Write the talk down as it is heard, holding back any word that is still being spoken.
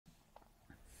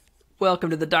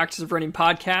Welcome to the Doctors of Running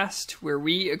podcast, where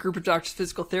we, a group of doctors of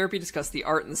physical therapy, discuss the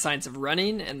art and the science of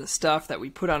running and the stuff that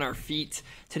we put on our feet.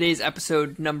 Today's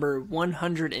episode number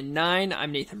 109.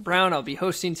 I'm Nathan Brown. I'll be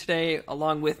hosting today.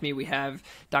 Along with me, we have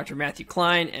Dr. Matthew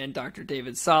Klein and Dr.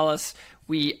 David Salas.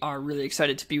 We are really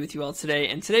excited to be with you all today.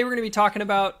 And today we're going to be talking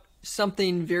about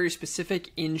something very specific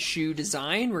in shoe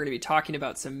design. We're going to be talking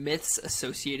about some myths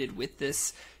associated with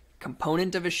this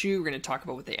component of a shoe. We're going to talk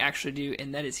about what they actually do,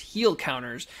 and that is heel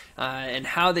counters and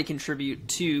how they contribute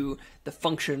to the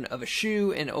function of a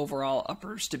shoe and overall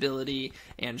upper stability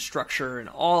and structure and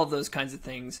all of those kinds of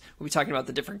things. We'll be talking about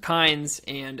the different kinds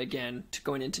and, again,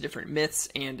 going into different myths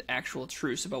and actual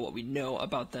truths about what we know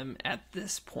about them at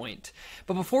this point.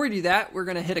 But before we do that, we're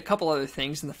going to hit a couple other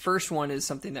things, and the first one is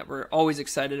something that we're always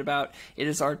excited about. It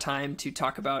is our time to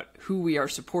talk about who we are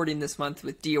supporting this month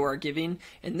with DOR Giving,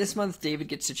 and this month David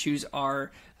gets to choose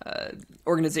our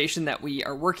organization that we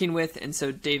are working with. And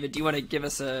so, David, do you want to give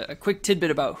us a quick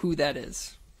tidbit about who that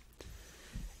is?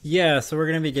 Yeah, so we're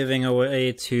going to be giving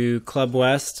away to Club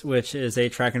West, which is a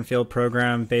track and field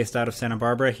program based out of Santa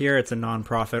Barbara here. It's a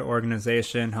nonprofit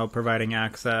organization help providing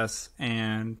access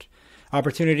and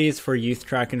opportunities for youth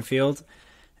track and field.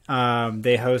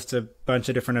 They host a bunch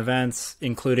of different events,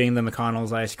 including the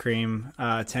McConnell's Ice Cream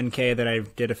 10K that I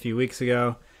did a few weeks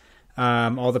ago.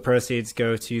 All the proceeds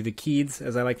go to the kids,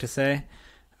 as I like to say.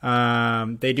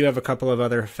 They do have a couple of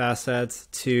other facets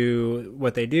to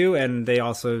what they do, and they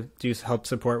also do help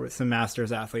support with some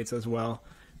masters athletes as well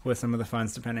with some of the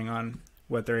funds, depending on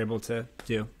what they're able to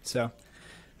do. So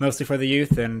mostly for the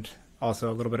youth and also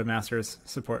a little bit of masters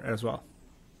support as well.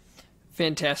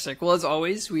 Fantastic. Well, as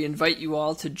always, we invite you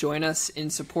all to join us in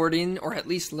supporting or at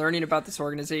least learning about this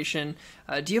organization.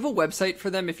 Do you have a website for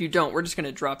them? If you don't, we're just going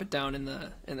to drop it down in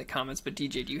the comments. But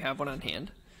DJ, do you have one on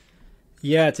hand?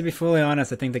 Yeah, to be fully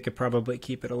honest, I think they could probably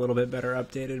keep it a little bit better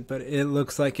updated, but it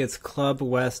looks like it's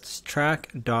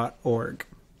clubwesttrack.org.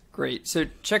 Great. So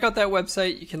check out that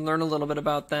website. You can learn a little bit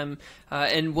about them,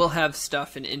 and we'll have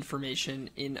stuff and information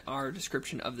in our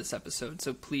description of this episode.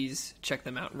 So please check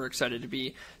them out. We're excited to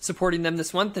be supporting them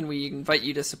this month, and we invite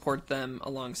you to support them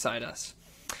alongside us.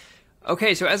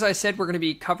 Okay, so as I said, we're going to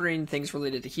be covering things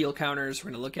related to heel counters.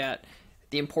 We're going to look at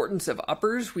the importance of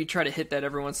uppers. We try to hit that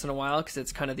every once in a while because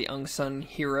it's kind of the unsung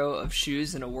hero of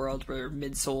shoes in a world where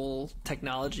midsole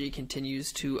technology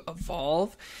continues to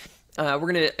evolve. We're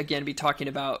going to, again, be talking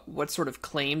about what sort of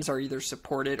claims are either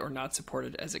supported or not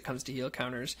supported as it comes to heel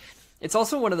counters. It's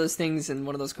also one of those things and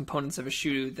one of those components of a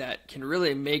shoe that can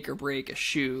really make or break a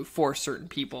shoe for certain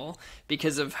people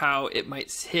because of how it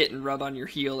might hit and rub on your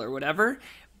heel or whatever.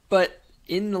 But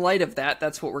in the light of that,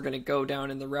 that's what we're going to go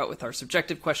down in the route with our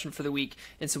subjective question for the week.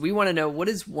 And so we want to know, what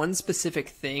is one specific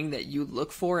thing that you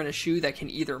look for in a shoe that can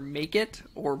either make it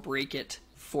or break it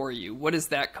for you? What is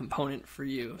that component for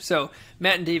you? So,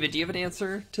 Matt and David, do you have an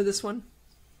answer to this one?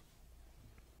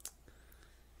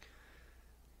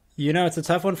 You know, it's a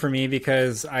tough one for me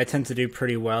because I tend to do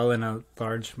pretty well in a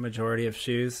large majority of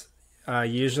shoes.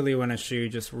 Usually when a shoe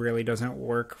just really doesn't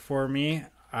work for me,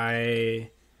 I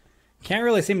can't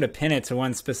really seem to pin it to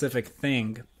one specific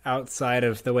thing outside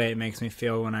of the way it makes me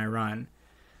feel when I run.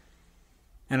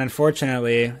 And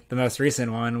unfortunately, the most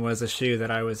recent one was a shoe that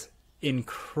I was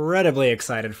incredibly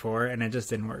excited for, and it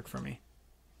just didn't work for me.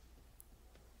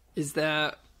 Is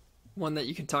that one that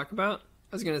you can talk about?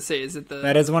 I was going to say, is it the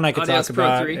That is one I could Adios talk Pro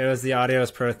about. 3? It was the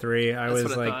Adios Pro 3. I That's was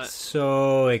what I like thought.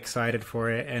 so excited for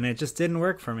it, and it just didn't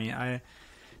work for me.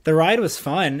 The ride was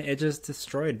fun. It just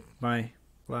destroyed my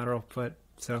lateral foot.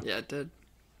 So Yeah, it did.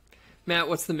 Matt,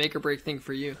 what's the make or break thing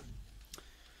for you?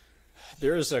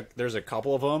 There's a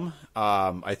couple of them.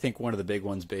 I think one of the big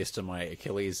ones based on my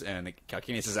Achilles and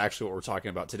calcaneus is actually what we're talking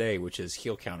about today, which is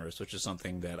heel counters, which is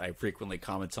something that I frequently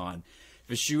comment on.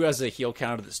 If a shoe has a heel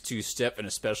counter that's too stiff, and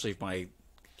especially if my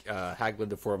Haglund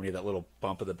deformity, that little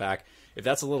bump at the back, if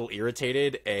that's a little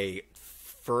irritated, a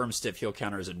firm, stiff heel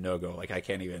counter is a no-go. Like, I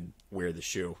can't even wear the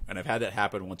shoe. And I've had that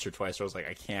happen once or twice where I was like,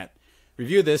 I can't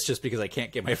review this just because I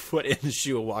can't get my foot in the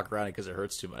shoe and walk around it because it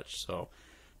hurts too much. So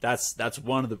that's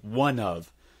one of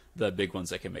the big ones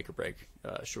that can make or break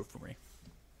shoe for me.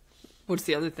 What's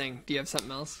the other thing? Do you have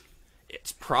something else?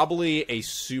 It's probably a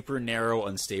super narrow,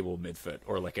 unstable midfoot,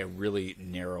 or like a really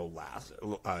narrow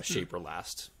shape or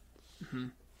last. Mm-hmm.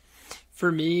 For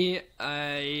me,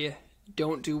 I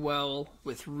don't do well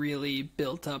with really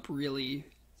built up, really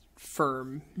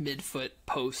firm midfoot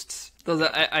posts. Those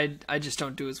I just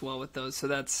don't do as well with those. So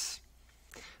that's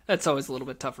always a little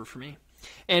bit tougher for me.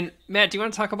 And Matt, do you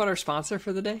want to talk about our sponsor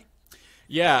for the day?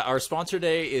 Yeah, our sponsor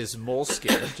today is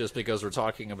Moleskin, just because we're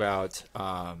talking about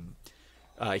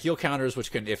heel counters,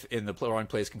 which can, if in the wrong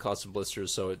place, can cause some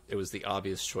blisters. So it was the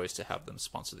obvious choice to have them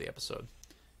sponsor the episode.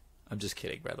 I'm just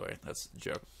kidding, by the way. That's a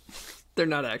joke. They're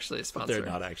not actually a sponsor. They're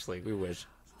not actually. We wish.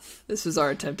 This was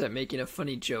our attempt at making a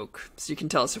funny joke, so you can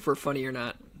tell us if we're funny or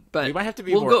not. But we might have to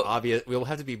be more obvious. We'll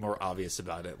have to be more obvious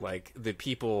about it. Like the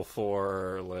people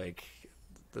for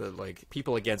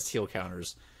people against heel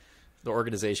counters, the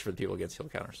organization for the people against heel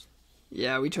counters.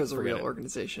 Yeah, we chose a real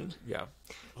organization. Yeah,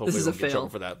 hopefully this is we'll a get fail trouble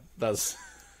for that. That's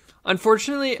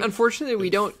unfortunately we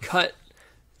don't cut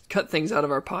things out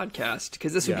of our podcast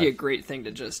because this would be a great thing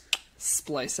to just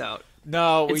splice out.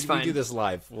 No, we do this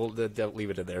live. We'll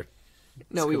leave it in there.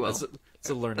 No, we will. It's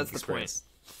a learning That's experience. The point.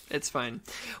 It's fine.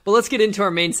 Well, let's get into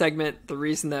our main segment. The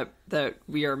reason that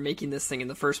we are making this thing in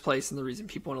the first place and the reason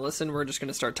people want to listen, we're just going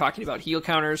to start talking about heel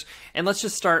counters. And let's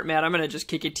just start, Matt, I'm going to just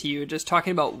kick it to you, just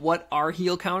talking about what are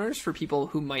heel counters for people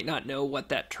who might not know what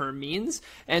that term means,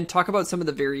 and talk about some of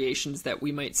the variations that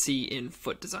we might see in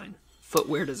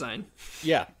footwear design.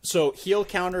 Yeah, so heel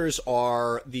counters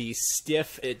are the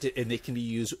stiff, and they can be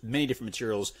used many different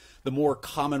materials. The more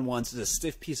common ones is a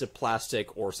stiff piece of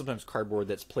plastic or sometimes cardboard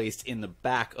that's placed in the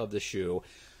back of the shoe.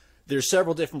 There's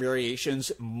several different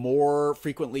variations. More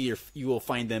frequently, you will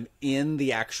find them in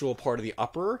the actual part of the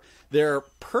upper. Their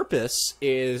purpose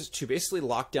is to basically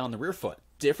lock down the rear foot.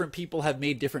 Different people have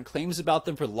made different claims about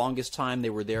them. For the longest time, they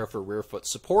were there for rear foot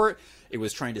support. It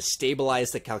was trying to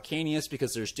stabilize the calcaneus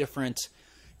because there's different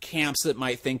camps that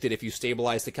might think that if you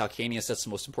stabilize the calcaneus, that's the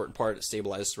most important part. It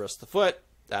stabilizes the rest of the foot.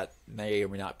 That may or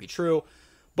may not be true.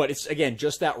 But it's, again,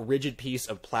 just that rigid piece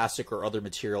of plastic or other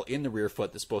material in the rear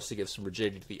foot that's supposed to give some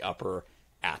rigidity to the upper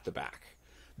at the back.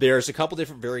 There's a couple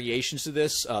different variations to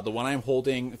this. The one I'm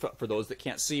holding, for those that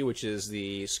can't see, which is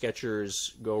the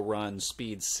Skechers Go Run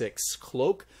Speed 6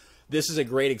 Cloak. This is a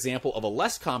great example of a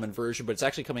less common version, but it's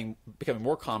actually becoming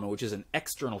more common, which is an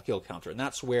external heel counter. And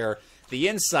that's where the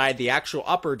inside, the actual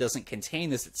upper, doesn't contain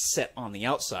this. It's set on the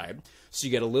outside. So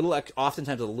you get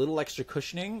oftentimes a little extra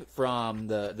cushioning from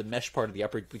the mesh part of the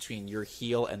upper between your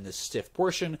heel and this stiff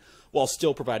portion, while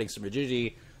still providing some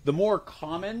rigidity. The more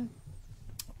common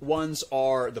ones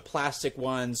are the plastic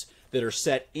ones that are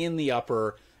set in the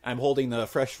upper. I'm holding the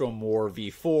Fresh Foam More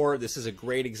V4. This is a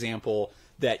great example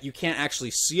that you can't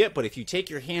actually see it, but if you take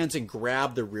your hands and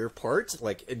grab the rear part,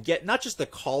 and get not just the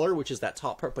collar, which is that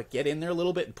top part, but get in there a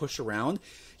little bit and push around,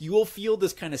 you will feel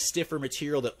this kind of stiffer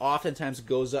material that oftentimes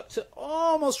goes up to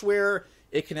almost where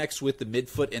it connects with the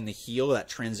midfoot and the heel, that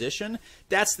transition.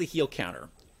 That's the heel counter.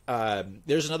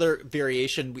 There's another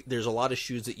variation. There's a lot of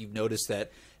shoes that you've noticed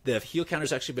that the heel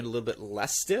counter's actually been a little bit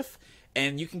less stiff.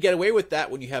 And you can get away with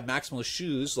that when you have maximalist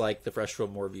shoes like the Fresh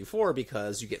Foam More V4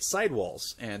 because you get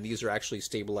sidewalls, and these are actually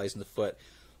stabilizing the foot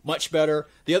much better.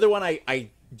 The other one I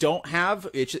don't have,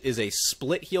 which is a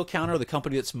split heel counter. The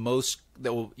company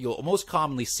you'll most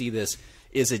commonly see this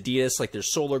is Adidas, like their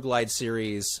Solar Glide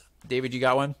series. David, you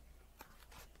got one?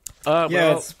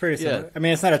 Yeah, it's pretty similar. Yeah. I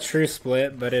mean, it's not a true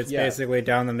split, but it's basically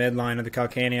down the midline of the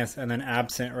calcaneus and then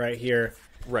absent right here.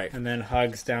 Right. And then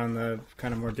hugs down the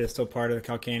kind of more distal part of the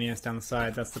calcaneus down the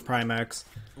side. That's the Primex.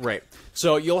 Right.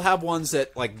 So you'll have ones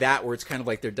that like that where it's kind of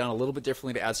like they're done a little bit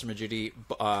differently to add some rigidity.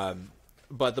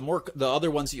 But the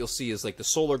other ones that you'll see is like the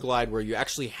Solar Glide where you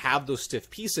actually have those stiff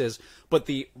pieces, but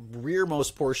the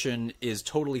rearmost portion is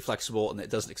totally flexible and it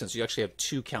doesn't extend. So you actually have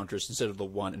two counters instead of the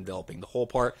one enveloping the whole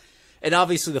part. And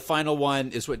obviously the final one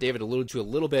is what David alluded to a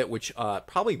little bit, which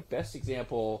probably best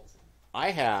example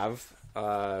I have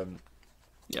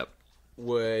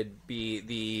would be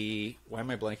the... Why am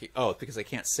I blanking? Oh, because I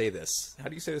can't say this. How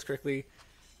do you say this correctly?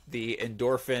 The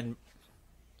Endorphin...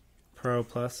 Pro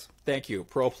Plus. Thank you.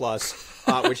 Pro Plus,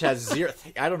 which has zero...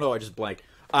 I don't know, I just blanked.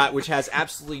 Which has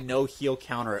absolutely no heel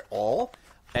counter at all.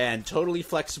 And totally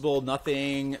flexible,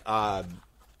 nothing,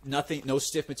 no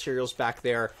stiff materials back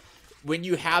there. When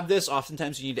you have this,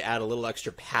 oftentimes you need to add a little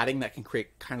extra padding that can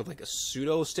create kind of like a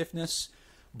pseudo stiffness.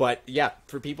 But yeah,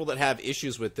 for people that have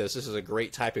issues with this is a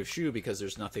great type of shoe because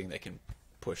there's nothing that can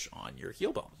push on your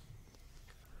heel bone.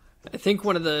 I think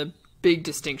one of the big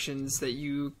distinctions that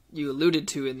you alluded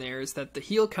to in there is that the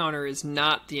heel counter is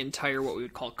not the entire what we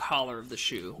would call collar of the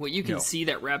shoe. What you can see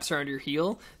that wraps around your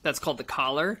heel, that's called the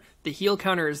collar. The heel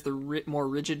counter is the more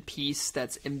rigid piece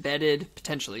that's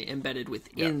potentially embedded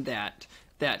within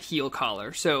that heel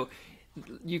collar. So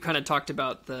you kind of talked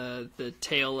about the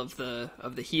tail of the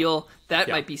heel that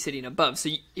might be sitting above. So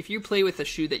if you play with a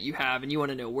shoe that you have and you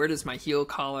want to know where does my heel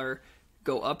collar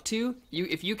go up to,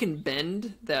 if you can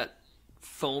bend that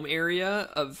foam area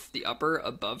of the upper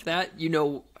above that,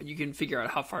 you can figure out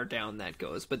how far down that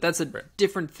goes. But that's a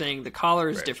different thing. The collar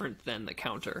is different than the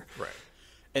counter. Right.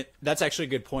 And that's actually a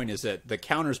good point, is that the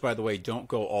counters, by the way, don't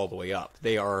go all the way up.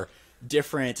 They are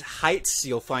different heights.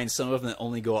 You'll find some of them that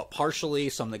only go up partially,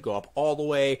 some that go up all the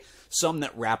way, some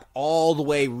that wrap all the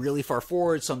way really far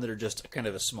forward, some that are just kind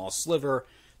of a small sliver.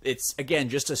 It's, again,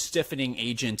 just a stiffening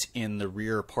agent in the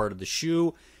rear part of the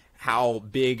shoe. How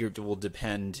big it will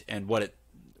depend, and what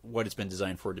it's been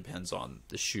designed for depends on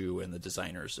the shoe and the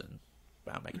designers and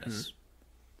biomechanics. Mm-hmm.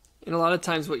 And a lot of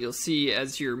times what you'll see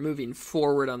as you're moving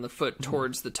forward on the foot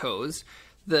towards the toes,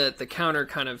 the counter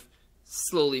kind of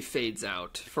slowly fades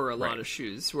out for a lot of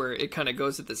shoes, where it kind of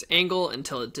goes at this angle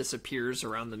until it disappears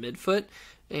around the midfoot.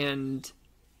 And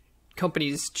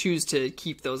companies choose to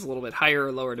keep those a little bit higher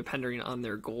or lower depending on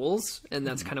their goals. And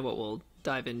that's kind of what we'll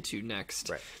dive into next.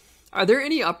 Right. Are there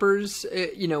any uppers,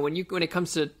 when it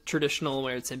comes to traditional,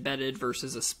 where it's embedded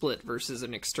versus a split versus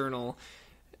an external,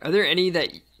 are there any that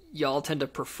y'all tend to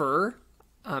prefer,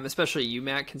 especially you,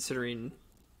 Matt, considering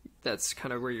that's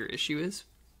kind of where your issue is?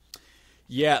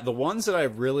 Yeah, the ones that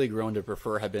I've really grown to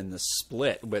prefer have been the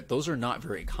split, but those are not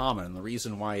very common. And the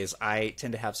reason why is I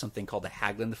tend to have something called the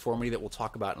Haglund deformity that we'll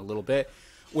talk about in a little bit,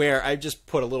 where I just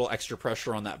put a little extra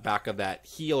pressure on that back of that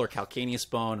heel or calcaneus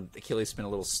bone. The Achilles has been a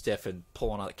little stiff and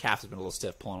pulling on the calf has been a little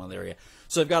stiff, pulling on the area.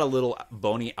 So I've got a little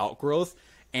bony outgrowth,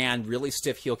 and really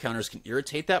stiff heel counters can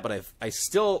irritate that, but I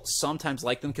still sometimes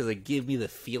like them because they give me the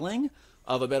feeling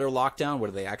of a better lockdown.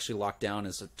 Whether they actually lock down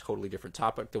is a totally different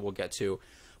topic that we'll get to.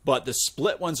 But the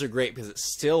split ones are great because it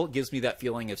still gives me that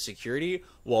feeling of security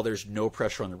while there's no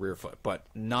pressure on the rear foot. But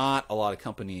not a lot of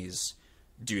companies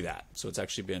do that. So it's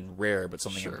actually been rare, but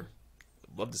something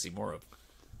I'd love to see more of.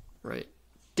 Right.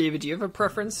 David, do you have a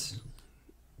preference?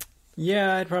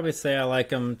 Yeah, I'd probably say I like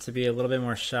them to be a little bit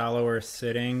more shallower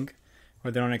sitting,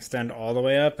 where they don't extend all the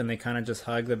way up and they kind of just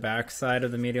hug the back side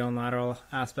of the medial and lateral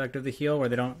aspect of the heel, where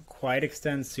they don't quite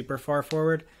extend super far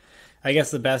forward. I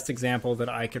guess the best example that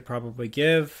I could probably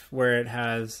give, where it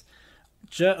has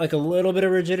just like a little bit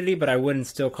of rigidity, but I wouldn't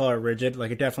still call it rigid, like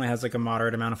it definitely has like a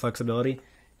moderate amount of flexibility,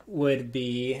 would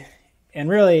be, and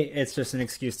really it's just an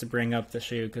excuse to bring up the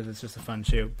shoe because it's just a fun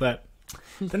shoe, but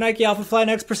the Nike Alpha Fly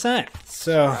Next%.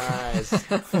 So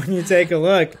when you take a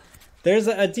look, there's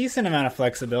a decent amount of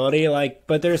flexibility,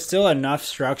 but there's still enough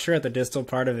structure at the distal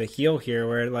part of the heel here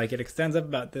where it extends up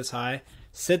about this high,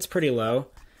 sits pretty low,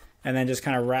 and then just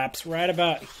kind of wraps right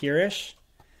about here-ish,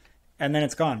 and then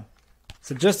it's gone.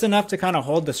 So just enough to kind of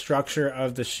hold the structure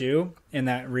of the shoe in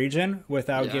that region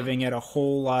without giving it a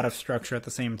whole lot of structure at the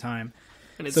same time.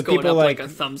 And it's going up like a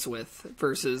thumb's width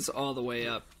versus all the way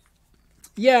up.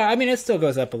 Yeah, I mean, it still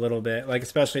goes up a little bit,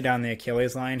 especially down the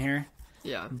Achilles line here.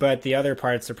 Yeah. But the other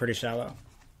parts are pretty shallow.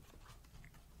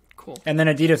 Cool. And then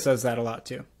Adidas does that a lot,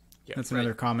 too. Yeah, that's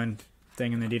another common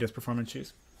thing in the Adidas performance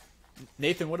shoes.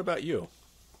 Nathan, what about you?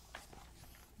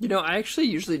 I actually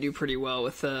usually do pretty well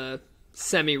with a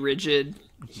semi-rigid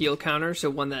heel counter, so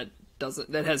one that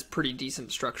has pretty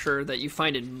decent structure that you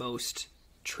find in most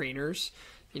trainers.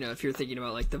 If you're thinking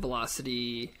about the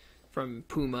Velocity from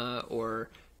Puma, or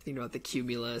thinking about the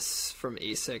Cumulus from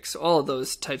Asics, all of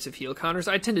those types of heel counters,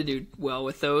 I tend to do well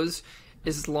with those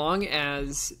as long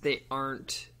as they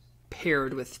aren't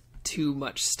paired with too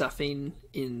much stuffing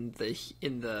in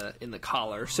the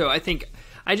collar. So I think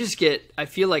I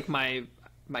feel like my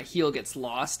heel gets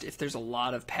lost if there's a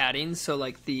lot of padding. So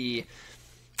the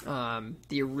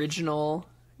original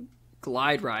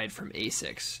Glide Ride from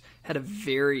Asics had a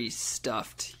very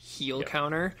stuffed heel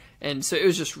counter, and so it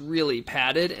was just really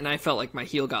padded, and I felt like my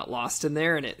heel got lost in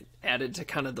there, and it added to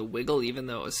kind of the wiggle, even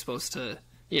though it was supposed to,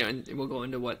 and we'll go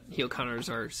into what heel counters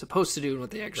are supposed to do and what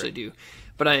they actually do.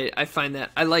 But I find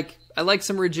that I like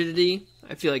some rigidity.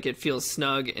 I feel like it feels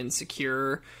snug and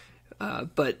secure,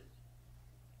 but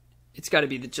it's got to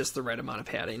be just the right amount of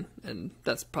padding, and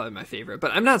that's probably my favorite.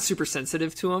 But I'm not super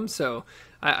sensitive to them, so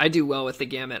I do well with the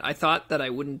gamut. I thought that I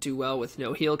wouldn't do well with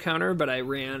no heel counter, but I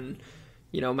ran,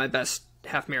 my best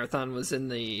half marathon was in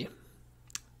the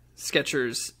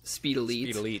Skechers Speed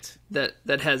Elite.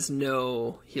 That has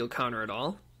no heel counter at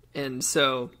all, and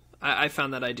so I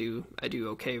found that I do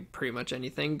okay pretty much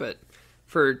anything. But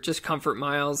for just comfort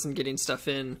miles and getting stuff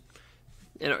in,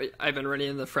 I've been running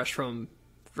in the Fresh Foam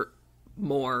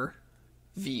more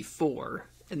V4,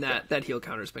 and that heel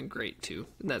counter has been great too,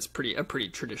 and that's a pretty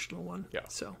traditional one. Yeah,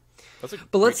 so that's a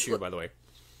great shoe, by the way.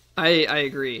 I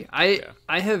agree. I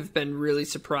have been really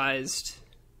surprised.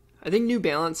 I think New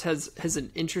Balance has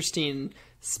an interesting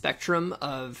spectrum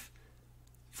of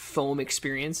foam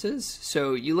experiences.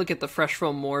 So you look at the Fresh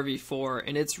Foam More V4,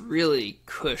 and it's really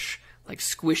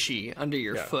squishy under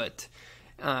your foot,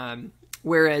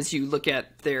 whereas you look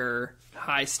at their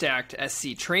high stacked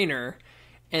SC Trainer,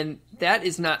 And that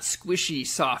is not squishy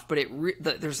soft, but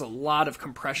there's a lot of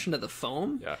compression of the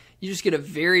foam. Yeah. You just get a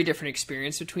very different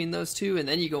experience between those two. And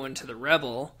then you go into the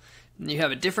Rebel, and you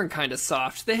have a different kind of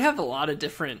soft. They have a lot of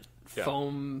different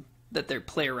foam that they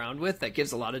play around with that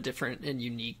gives a lot of different and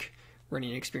unique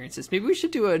running experiences. Maybe we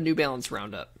should do a New Balance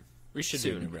roundup. We should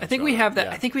soon. do a New Balance I think we have that.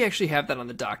 Yeah. I think we actually have that on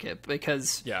the docket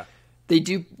because Yeah. they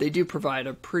do provide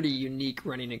a pretty unique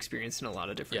running experience in a lot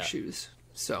of different shoes.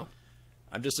 So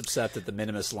I'm just upset that the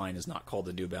Minimus line is not called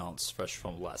the New Balance Fresh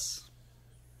Foam Less.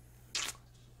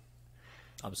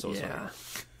 I'm so sorry.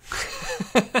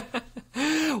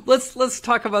 Let's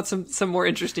talk about some more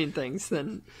interesting things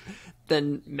than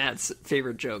Matt's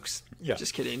favorite jokes. Yeah.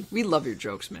 Just kidding. We love your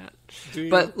jokes, Matt. Do you?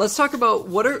 But let's talk about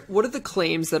what are the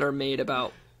claims that are made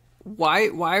about why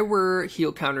were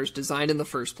heel counters designed in the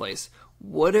first place?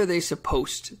 What are they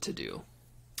supposed to do?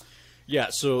 Yeah,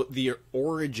 so the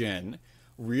origin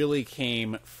really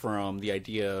came from the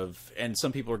idea of, and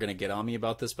some people are going to get on me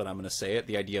about this, but I'm going to say it,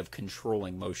 the idea of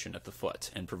controlling motion at the foot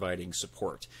and providing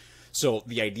support. So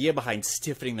the idea behind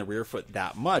stiffening the rear foot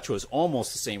that much was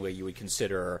almost the same way you would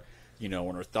consider, an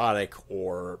orthotic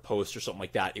or post or something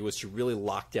like that. It was to really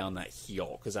lock down that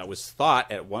heel, because that was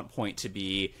thought at one point to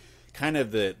be kind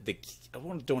of the I don't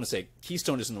want to say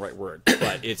keystone isn't the right word,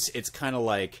 but it's kind of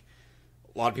like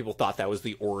a lot of people thought that was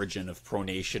the origin of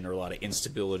pronation or a lot of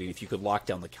instability. If you could lock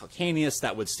down the calcaneus,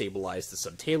 that would stabilize the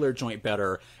subtalar joint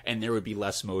better, and there would be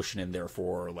less motion and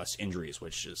therefore less injuries,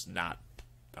 which is not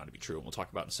found to be true, and we'll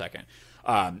talk about in a second.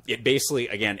 It basically,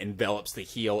 again, envelops the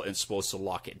heel and is supposed to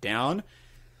lock it down.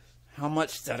 How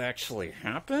much that actually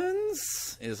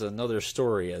happens is another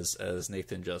story, as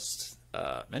Nathan just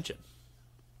mentioned.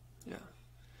 Yeah.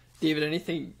 David,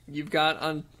 anything you've got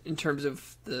in terms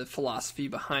of the philosophy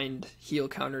behind heel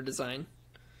counter design?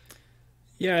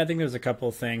 Yeah, I think there's a couple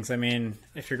of things. I mean,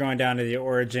 if you're going down to the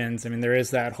origins, I mean, there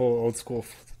is that whole old school,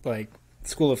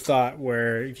 school of thought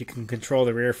where if you can control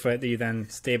the rear foot, you then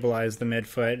stabilize the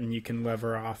midfoot and you can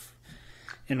lever off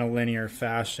in a linear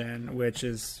fashion, which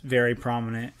is very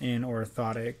prominent in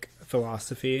orthotic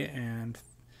philosophy and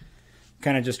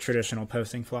kind of just traditional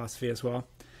posting philosophy as well.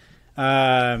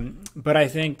 But I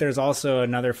think there's also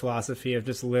another philosophy of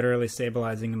just literally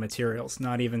stabilizing the materials,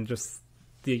 not even just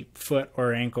the foot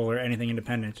or ankle or anything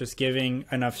independent, just giving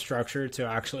enough structure to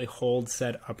actually hold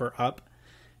said upper up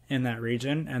in that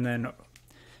region, and then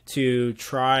to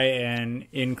try and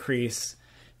increase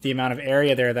the amount of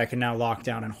area there that can now lock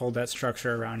down and hold that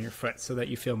structure around your foot so that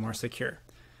you feel more secure,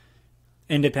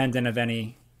 independent of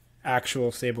any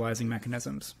actual stabilizing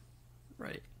mechanisms.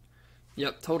 Right.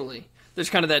 Yep, totally. There's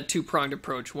kind of that two-pronged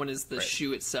approach. One is the Right.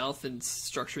 shoe itself and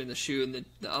structuring the shoe, and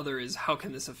the other is how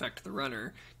can this affect the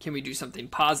runner? Can we do something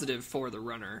positive for the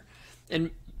runner?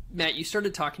 And Matt, you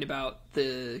started talking about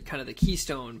the kind of the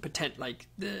keystone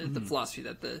the philosophy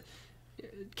that the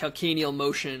calcaneal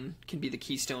motion can be the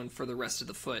keystone for the rest of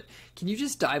the foot. Can you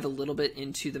just dive a little bit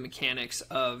into the mechanics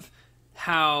of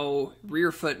how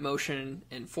rear foot motion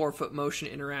and forefoot motion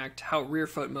interact, how rear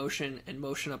foot motion and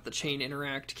motion up the chain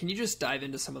interact? Can you just dive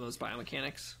into some of those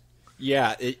biomechanics?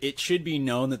 Yeah, it should be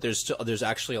known that there's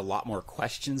actually a lot more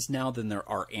questions now than there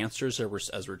are answers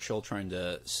as we're still trying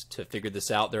to figure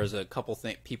this out. There's a couple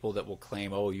people that will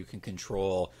claim, oh, you can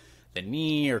control the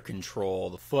knee or control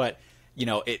the foot.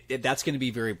 That's going to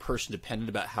be very person dependent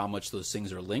about how much those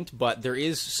things are linked, but there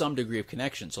is some degree of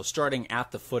connection. So starting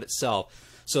at the foot itself,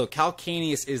 so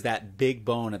calcaneus is that big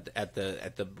bone at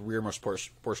the rearmost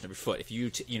portion of your foot. If you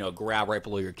grab right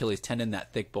below your Achilles tendon,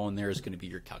 that thick bone there is going to be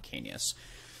your calcaneus.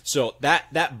 So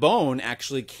that bone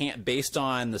actually can't, based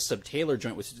on the subtalar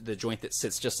joint, which is the joint that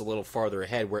sits just a little farther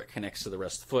ahead where it connects to the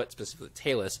rest of the foot, specifically the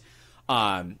talus,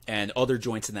 and other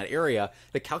joints in that area,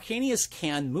 the calcaneus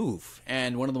can move.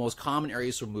 And one of the most common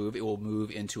areas to move, it will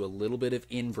move into a little bit of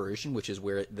inversion, which is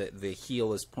where the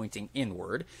heel is pointing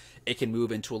inward. It can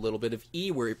move into a little bit of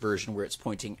eversion where it's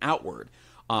pointing outward.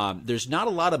 There's not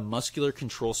a lot of muscular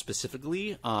control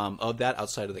specifically of that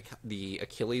outside of the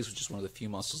Achilles, which is one of the few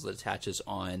muscles that attaches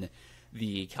on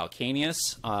the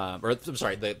calcaneus,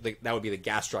 that would be the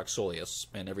gastroc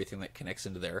and everything that connects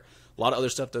into there. A lot of other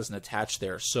stuff doesn't attach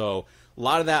there. So a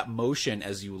lot of that motion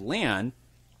as you land,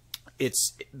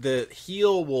 the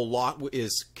heel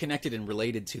is connected and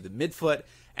related to the midfoot,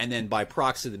 and then by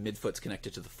proxy the midfoot's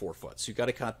connected to the forefoot. So you got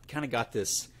to kind of got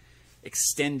this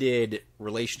extended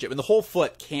relationship, and the whole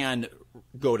foot can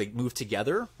move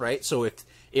together, right? So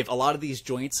if a lot of these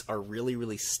joints are really,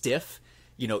 really stiff,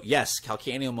 yes,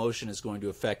 calcaneal motion is going to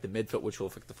affect the midfoot, which will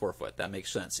affect the forefoot. That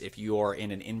makes sense. If you are in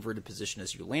an inverted position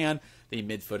as you land, the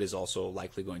midfoot is also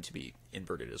likely going to be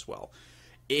inverted as well.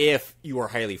 If you are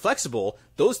highly flexible,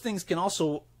 those things can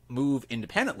also move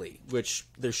independently, which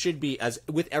there should be. As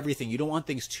with everything, you don't want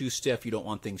things too stiff, you don't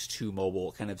want things too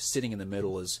mobile. Kind of sitting in the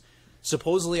middle is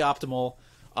supposedly optimal.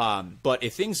 But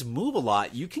if things move a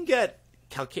lot, you can get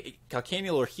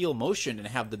calcaneal or heel motion and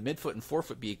have the midfoot and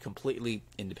forefoot be completely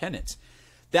independent.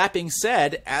 That being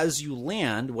said, as you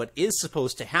land, what is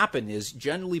supposed to happen is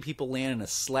generally people land in a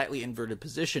slightly inverted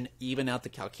position, even out the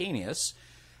calcaneus,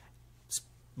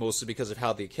 mostly because of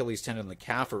how the Achilles tendon and the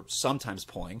calf are sometimes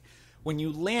pulling. When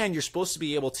you land, you're supposed to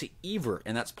be able to evert,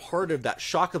 and that's part of that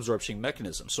shock absorption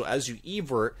mechanism. So as you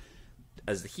evert,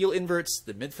 as the heel inverts,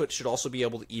 the midfoot should also be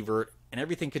able to evert, and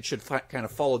everything should kind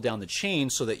of follow down the chain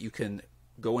so that you can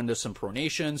go into some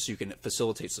pronation, so you can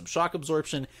facilitate some shock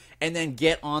absorption, and then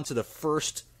get onto the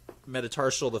first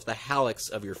metatarsal of the hallux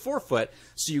of your forefoot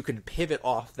so you can pivot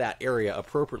off that area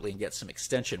appropriately and get some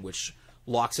extension, which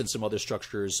locks in some other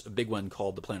structures, a big one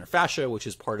called the plantar fascia, which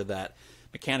is part of that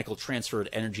mechanical transferred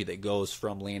energy that goes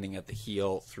from landing at the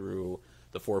heel through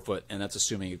the forefoot, and that's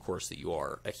assuming, of course, that you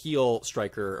are a heel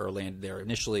striker or land there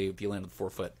initially. If you land with the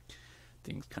forefoot,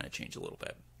 things kind of change a little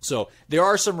bit. So there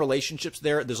are some relationships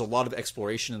there. There's a lot of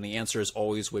exploration, and the answer is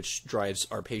always, which drives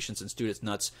our patients and students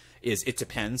nuts, is it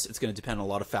depends. It's going to depend on a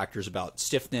lot of factors about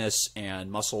stiffness and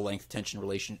muscle length tension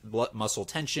muscle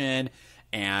tension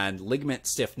and ligament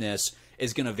stiffness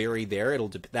is going to vary there.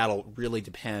 That'll really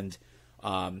depend.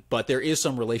 But there is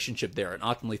some relationship there, and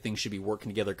ultimately things should be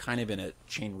working together kind of in a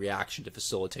chain reaction to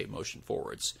facilitate motion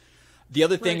forwards. The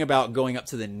other thing about going up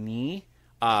to the knee,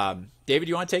 David,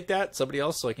 you want to take that? Somebody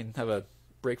else, so I can have a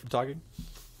break from talking?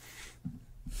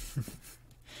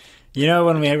 You know,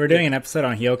 when we were doing an episode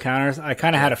on heel counters, I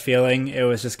kind of had a feeling it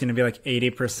was just going to be like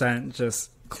 80% just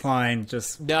Klein,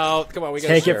 just no, come on, we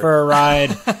gotta take share. it for a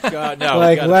ride. God, no,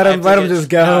 like let him just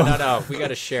go. No, we got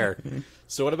to share.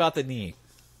 So what about the knee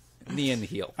and the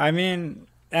heel? I mean,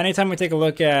 anytime we take a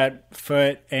look at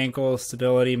foot, ankle,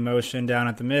 stability, motion down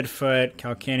at the midfoot,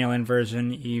 calcaneal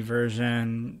inversion,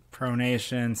 eversion,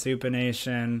 pronation,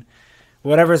 supination,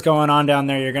 whatever's going on down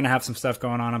there, you're going to have some stuff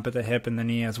going on up at the hip and the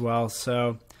knee as well.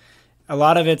 So a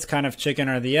lot of it's kind of chicken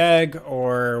or the egg,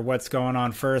 or what's going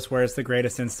on first, where's the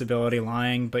greatest instability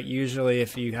lying. But usually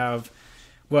if you have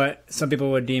what some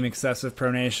people would deem excessive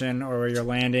pronation, or where you're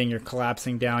landing, you're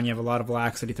collapsing down, you have a lot of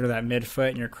laxity through that midfoot,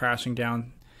 and you're crashing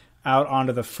down out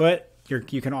onto the foot,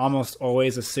 you can almost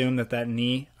always assume that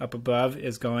knee up above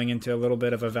is going into a little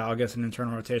bit of a valgus and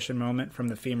internal rotation moment from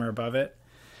the femur above it,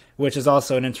 which is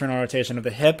also an internal rotation of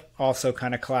the hip, also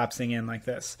kind of collapsing in like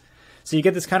this. So you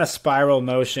get this kind of spiral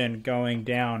motion going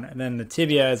down, and then the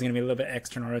tibia is going to be a little bit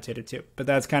external rotated too. But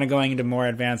that's kind of going into more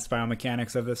advanced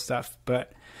biomechanics of this stuff.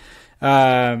 But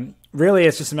really,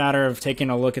 it's just a matter of taking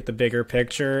a look at the bigger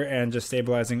picture and just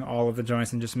stabilizing all of the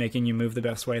joints and just making you move the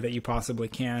best way that you possibly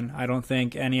can. I don't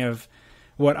think any of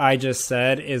what I just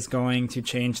said is going to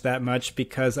change that much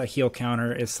because a heel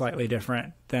counter is slightly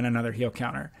different than another heel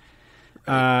counter.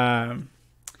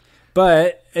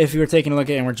 But if you were taking a look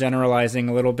at it and we're generalizing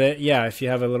a little bit, yeah, if you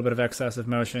have a little bit of excessive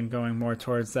motion going more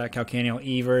towards that calcaneal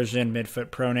eversion, midfoot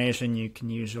pronation, you can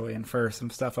usually infer some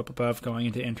stuff up above going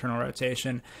into internal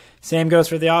rotation. Same goes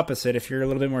for the opposite. If you're a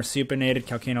little bit more supinated,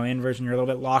 calcaneal inversion, you're a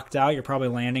little bit locked out, you're probably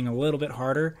landing a little bit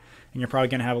harder, and you're probably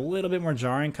going to have a little bit more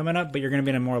jarring coming up, but you're going to be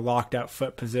in a more locked out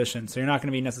foot position. So you're not going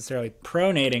to be necessarily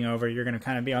pronating over. You're going to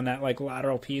kind of be on that like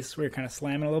lateral piece where you're kind of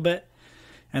slamming a little bit.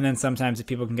 And then sometimes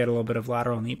people can get a little bit of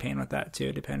lateral knee pain with that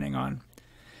too, depending on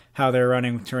how they're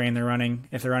running, terrain they're running,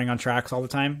 if they're running on tracks all the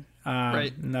time.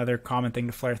 Right. Another common thing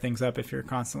to flare things up if you're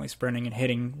constantly sprinting and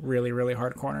hitting really, really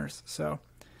hard corners. So,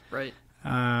 right.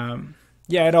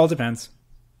 Yeah, it all depends.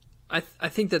 I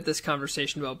think that this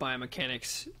conversation about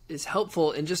biomechanics is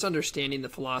helpful in just understanding the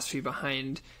philosophy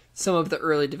behind some of the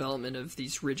early development of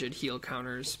these rigid heel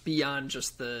counters beyond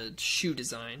just the shoe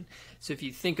design. So if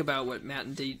you think about what Matt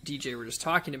and DJ were just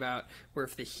talking about, where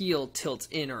if the heel tilts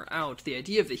in or out, the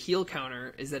idea of the heel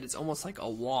counter is that it's almost like a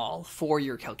wall for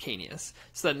your calcaneus.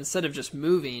 So that instead of just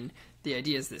moving, the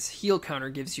idea is this heel counter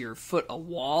gives your foot a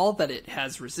wall that it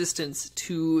has resistance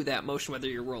to that motion, whether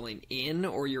you're rolling in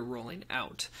or you're rolling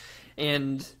out.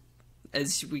 And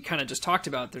as we kind of just talked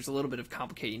about, there's a little bit of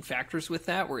complicating factors with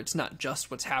that, where it's not just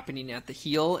what's happening at the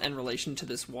heel in relation to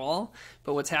this wall,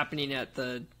 but what's happening at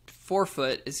the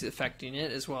forefoot is affecting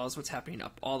it, as well as what's happening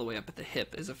up all the way up at the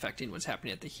hip is affecting what's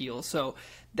happening at the heel. So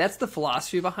that's the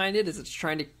philosophy behind it, is it's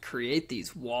trying to create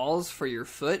these walls for your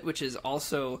foot, which is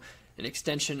also an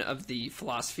extension of the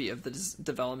philosophy of the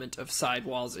development of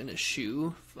sidewalls in a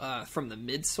shoe from the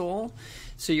midsole.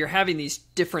 So you're having these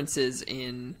differences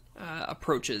in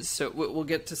approaches. So we'll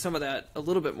get to some of that a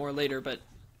little bit more later, but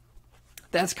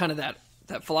that's kind of that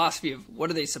philosophy of what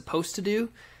are they supposed to do?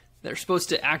 They're supposed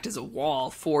to act as a wall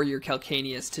for your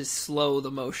calcaneus to slow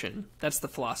the motion. That's the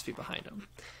philosophy behind them.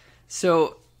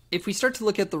 So if we start to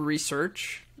look at the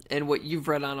research and what you've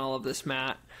read on all of this,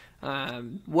 Matt,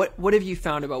 what have you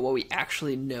found about what we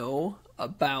actually know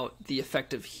about the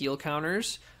effect of heel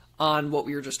counters on what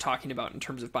we were just talking about in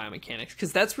terms of biomechanics?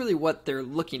 Because that's really what they're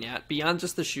looking at beyond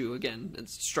just the shoe. Again,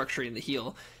 it's structuring the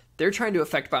heel. They're trying to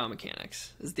affect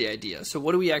biomechanics is the idea. So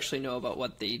what do we actually know about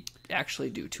what they actually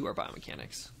do to our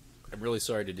biomechanics? I'm really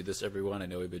sorry to do this, everyone. I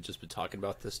know we've just been talking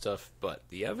about this stuff, but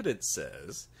the evidence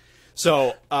says...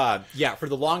 So, for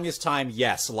the longest time,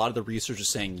 yes, a lot of the research is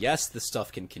saying, yes, this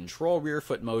stuff can control rear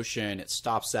foot motion. It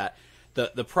stops that.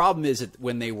 The problem is that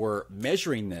when they were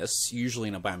measuring this, usually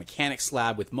in a biomechanics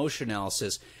lab with motion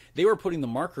analysis, they were putting the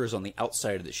markers on the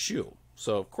outside of the shoe.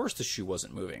 So, of course, the shoe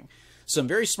wasn't moving. Some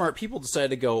very smart people decided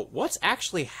to go, what's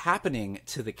actually happening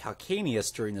to the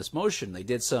calcaneus during this motion? They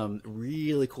did some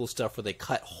really cool stuff where they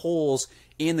cut holes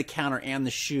in the counter and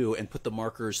the shoe and put the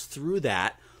markers through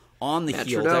that on the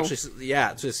heel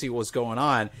to see what was going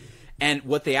on. And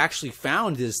what they actually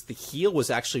found is the heel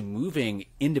was actually moving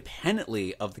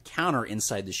independently of the counter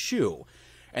inside the shoe.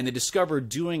 And they discovered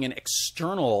doing an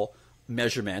external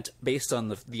measurement based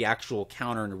on the actual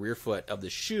counter and the rear foot of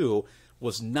the shoe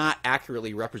was not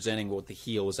accurately representing what the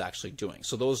heel was actually doing.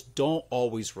 So those don't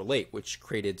always relate, which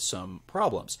created some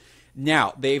problems.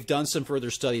 Now, they've done some further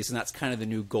studies, and that's kind of the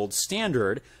new gold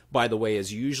standard, by the way,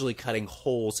 is usually cutting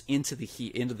holes into the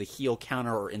heel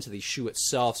counter or into the shoe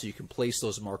itself so you can place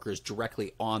those markers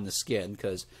directly on the skin,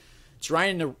 because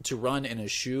trying to run in a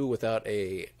shoe without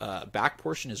a back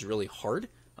portion is really hard,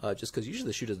 just because usually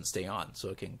the shoe doesn't stay on, so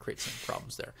it can create some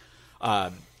problems there.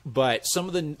 But some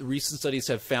of the recent studies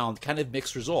have found kind of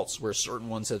mixed results, where certain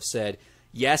ones have said,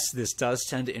 yes, this does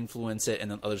tend to influence it, and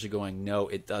then others are going, no,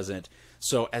 it doesn't.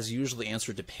 So as usual, the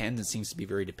answer depends and seems to be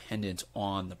very dependent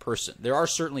on the person. There are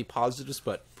certainly positives,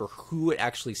 but for who it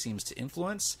actually seems to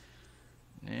influence,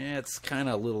 it's kind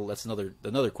of that's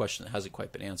another question that hasn't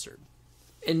quite been answered.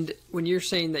 And when you're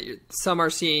saying that some are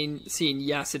seeing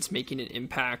yes, it's making an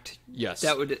impact. Yes.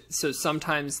 So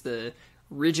sometimes the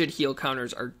rigid heel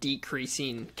counters are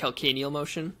decreasing calcaneal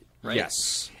motion, right?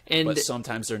 Yes. But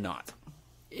sometimes they're not.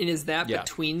 And is that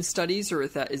between studies, or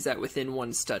is that within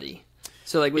one study?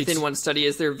 So like within one study,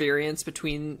 is there variance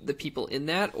between the people in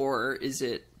that, or is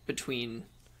it between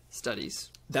studies?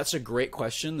 That's a great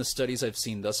question. The studies I've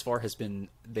seen thus far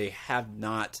they have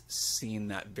not seen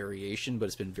that variation, but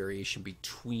it's been variation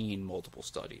between multiple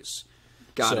studies.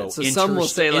 Got it. So some will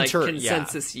say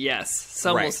consensus yes.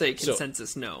 Some will say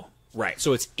consensus no. Right.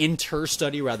 So it's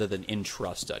inter-study rather than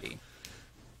intra-study.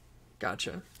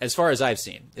 Gotcha. As far as I've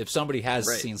seen. If somebody has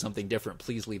seen something different,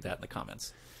 please leave that in the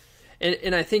comments.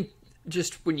 And I think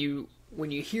just when you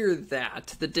hear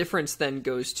that, the difference then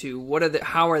goes to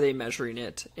how are they measuring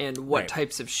it, and what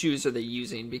types of shoes are they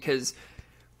using? Because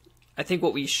I think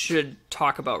what we should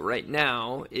talk about right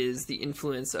now is the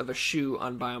influence of a shoe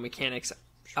on biomechanics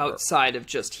outside of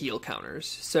just heel counters.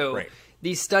 So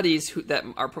these studies that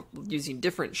are using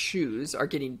different shoes are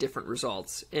getting different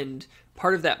results, and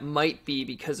part of that might be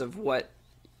because of what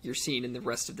you're seeing in the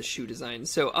rest of the shoe design.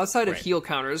 So outside of heel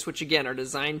counters, which again are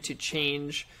designed to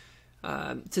change,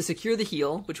 to secure the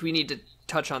heel, which we need to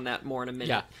touch on that more in a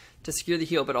minute, to secure the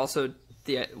heel, but also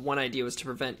the one idea was to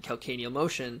prevent calcaneal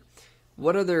motion.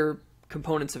 What other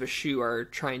components of a shoe are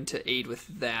trying to aid with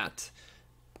that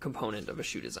component of a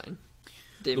shoe design?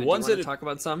 David, do you want to talk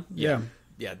about some? Yeah.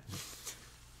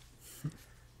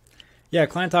 Yeah,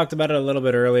 Klein talked about it a little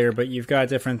bit earlier, but you've got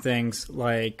different things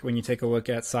like when you take a look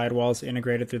at sidewalls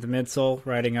integrated through the midsole,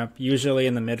 riding up usually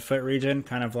in the midfoot region,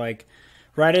 kind of like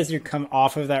right as you come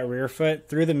off of that rear foot,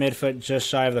 through the midfoot just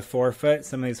shy of the forefoot.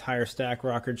 Some of these higher stack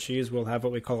rockered shoes will have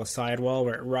what we call a sidewall,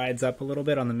 where it rides up a little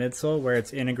bit on the midsole, where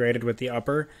it's integrated with the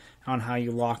upper on how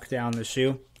you lock down the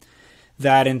shoe.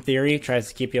 That, in theory, tries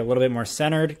to keep you a little bit more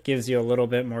centered, gives you a little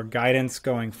bit more guidance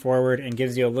going forward, and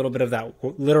gives you a little bit of that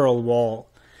literal wall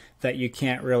that you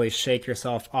can't really shake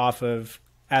yourself off of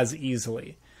as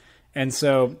easily. And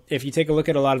so if you take a look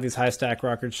at a lot of these high stack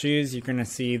rockered shoes, you're going to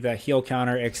see the heel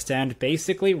counter extend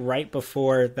basically right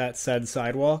before that said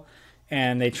sidewall.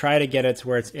 And they try to get it to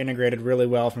where it's integrated really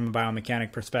well from a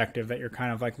biomechanic perspective, that you're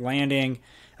kind of like landing,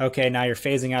 okay, now you're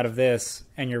phasing out of this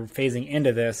and you're phasing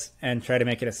into this, and try to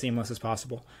make it as seamless as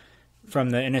possible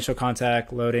from the initial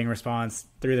contact, loading, response,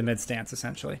 through the mid stance,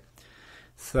 essentially.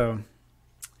 So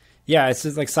yeah, it's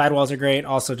just like sidewalls are great.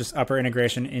 Also just upper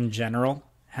integration in general.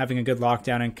 Having a good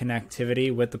lockdown and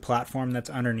connectivity with the platform that's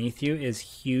underneath you is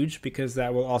huge, because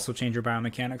that will also change your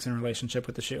biomechanics in relationship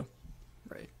with the shoe.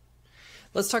 Right.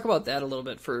 Let's talk about that a little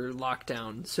bit for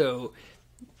lockdown. So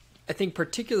I think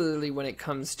particularly when it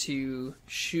comes to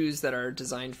shoes that are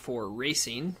designed for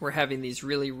racing, we're having these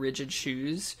really rigid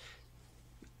shoes.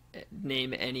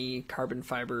 Name any carbon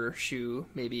fiber shoe,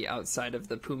 maybe outside of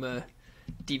the Puma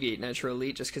Deviate Nitro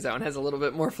Elite, just because that one has a little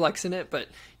bit more flex in it. But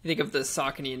you think of the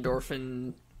Saucony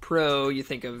Endorphin Pro, you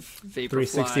think of Vaporfly.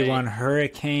 361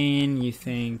 Hurricane, you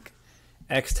think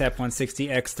X-Tep 160X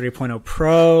 3.0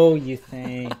 Pro, you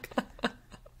think...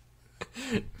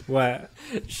 What?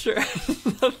 Sure.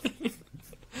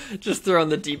 Just throwing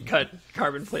the deep cut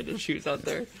carbon plated shoes out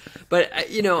there. But,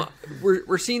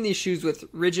 we're seeing these shoes with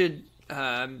rigid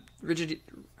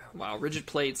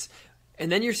plates,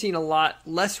 and then you're seeing a lot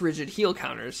less rigid heel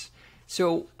counters.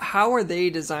 So how are they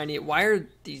designing it? Why are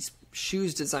these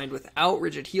shoes designed without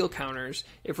rigid heel counters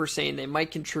if we're saying they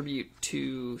might contribute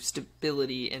to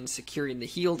stability and securing the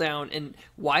heel down? And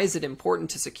why is it important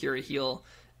to secure a heel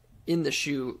in the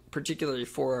shoe, particularly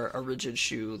for a rigid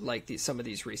shoe like some of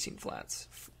these racing flats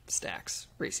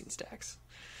racing stacks?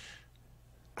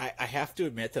 I have to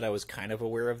admit that I was kind of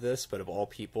aware of this, but of all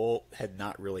people, had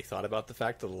not really thought about the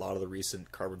fact that a lot of the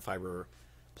recent carbon fiber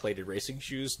plated racing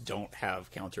shoes don't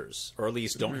have counters, or at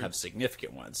least don't have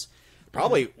significant ones.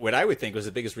 Probably what I would think was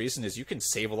the biggest reason is you can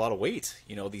save a lot of weight.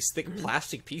 These thick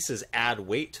plastic pieces add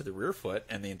weight to the rear foot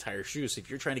and the entire shoe. So if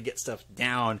you're trying to get stuff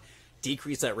down,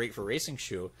 decrease that rate for racing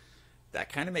shoe,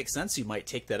 that kind of makes sense. You might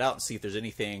take that out and see if there's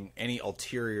any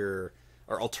ulterior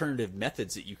or alternative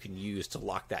methods that you can use to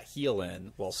lock that heel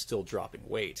in while still dropping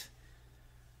weight.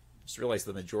 Just realize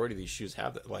the majority of these shoes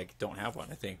don't have one,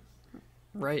 I think.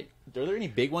 Right. Are there any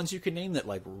big ones you can name that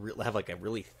have a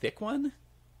really thick one?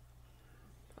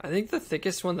 I think the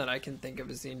thickest one that I can think of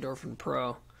is the Endorphin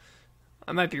Pro.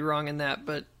 I might be wrong in that,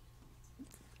 but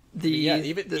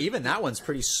even that one's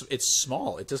it's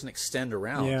small. It doesn't extend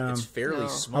around. Yeah. It's fairly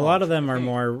small. A lot of them are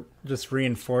more just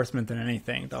reinforcement than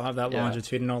anything. They'll have that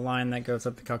longitudinal line that goes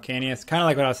up the calcaneus. Kind of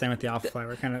like what I was saying with the Alphafly,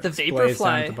 where it kind of splays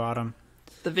down at the bottom.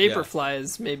 The Vaporfly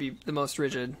is maybe the most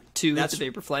rigid. That's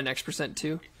the Vaporfly Next Percent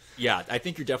 2. Yeah, I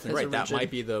think you're definitely right. That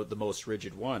might be the most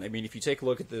rigid one. I mean, if you take a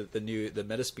look at the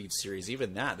Metaspeed series,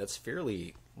 even that's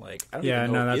fairly I don't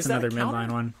even know. That's another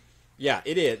midline one. Yeah,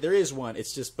 it is. There is one.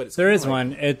 There is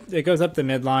one. It goes up the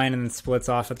midline and splits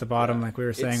off at the bottom, like we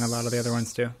were saying. A lot of the other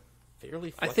ones do. Fairly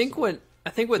flexible. I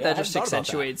think what that just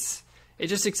accentuates. That. It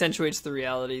just accentuates the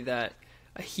reality that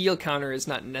a heel counter is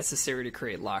not necessary to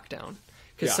create lockdown.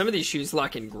 Because some of these shoes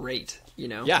lock in great,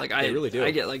 Yeah, they really do. I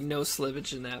get no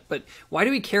slippage in that. But why do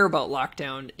we care about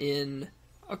lockdown in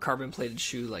a carbon-plated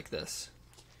shoe like this?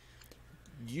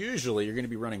 Usually, you're going to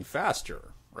be running faster,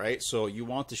 right? So you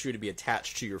want the shoe to be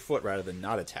attached to your foot rather than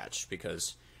not attached,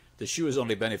 because the shoe is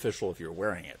only beneficial if you're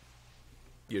wearing it.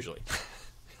 Usually.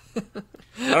 I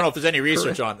don't know if there's any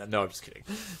research on that. No, I'm just kidding.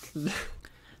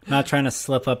 Not trying to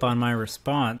slip up on my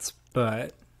response,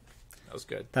 but... That was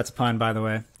good. That's a pun, by the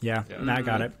way. Yeah. Matt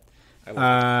got it.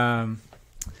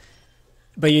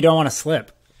 But you don't want to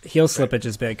slip. Heel slippage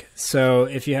is big. So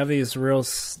if you have these real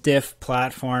stiff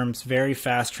platforms, very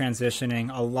fast transitioning,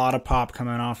 a lot of pop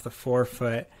coming off the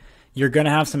forefoot, you're going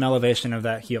to have some elevation of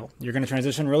that heel. You're going to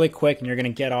transition really quick, and you're going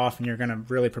to get off, and you're going to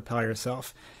really propel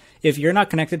yourself. If you're not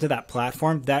connected to that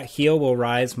platform, that heel will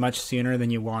rise much sooner than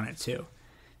you want it to.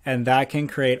 And that can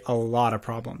create a lot of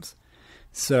problems.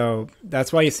 So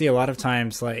that's why you see a lot of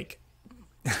times,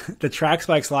 the track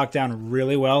spikes lock down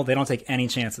really well. They don't take any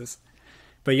chances.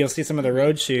 But you'll see some of the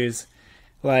road shoes,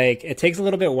 it takes a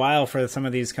little bit while for some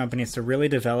of these companies to really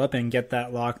develop and get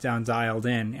that lockdown dialed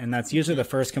in. And that's usually the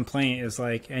first complaint is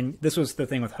and this was the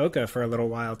thing with Hoka for a little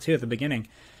while too at the beginning.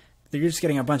 You're just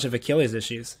getting a bunch of Achilles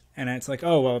issues. And it's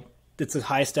it's a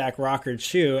high stack rockered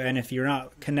shoe. And if you're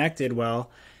not connected well,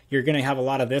 you're going to have a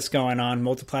lot of this going on,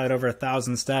 multiply it over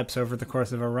 1,000 steps over the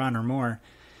course of a run or more.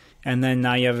 And then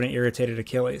now you have an irritated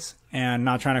Achilles. And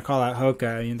not trying to call out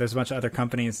Hoka. There's a bunch of other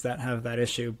companies that have that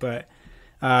issue. But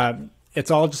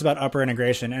it's all just about upper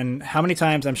integration. And how many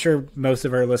times, I'm sure most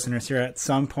of our listeners here at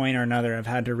some point or another have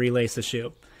had to relace a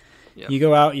shoe. Yep. You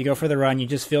go out, you go for the run, you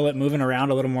just feel it moving around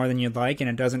a little more than you'd like, and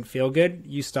it doesn't feel good.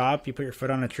 You stop, you put your foot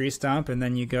on a tree stump, and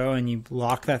then you go and you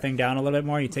lock that thing down a little bit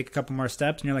more. You take a couple more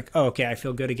steps, and you're like, oh, okay, I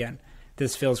feel good again.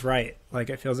 This feels right.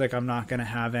 It feels like I'm not going to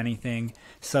have anything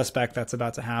suspect that's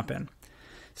about to happen.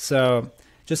 So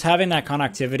just having that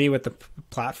connectivity with the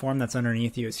platform that's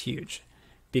underneath you is huge,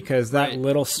 because that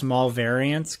little small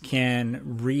variance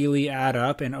can really add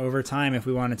up. And over time, if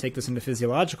we want to take this into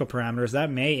physiological parameters,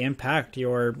 that may impact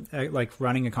your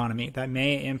running economy. That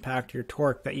may impact your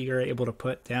torque that you're able to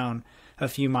put down a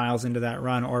few miles into that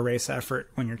run or race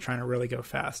effort when you're trying to really go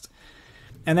fast.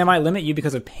 And they might limit you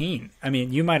because of pain. I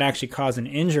mean, you might actually cause an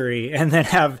injury and then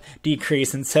have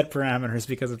decrease in set parameters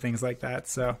because of things like that.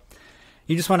 So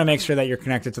you just want to make sure that you're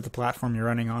connected to the platform you're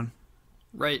running on.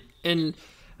 Right. And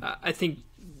I think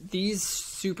these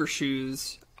super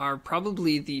shoes are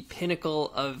probably the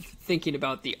pinnacle of thinking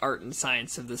about the art and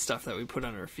science of the stuff that we put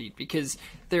on our feet, because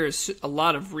there's a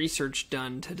lot of research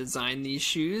done to design these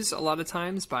shoes a lot of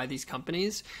times by these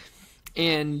companies.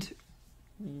 And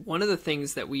one of the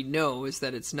things that we know is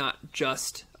that it's not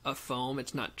just a foam,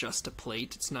 it's not just a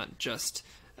plate, it's not just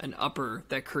an upper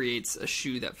that creates a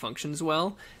shoe that functions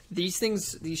well. These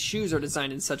shoes are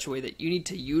designed in such a way that you need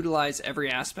to utilize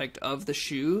every aspect of the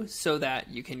shoe so that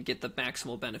you can get the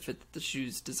maximal benefit that the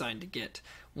shoe's designed to get.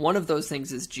 One of those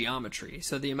things is geometry.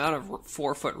 So the amount of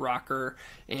forefoot rocker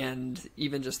and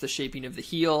even just the shaping of the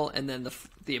heel, and then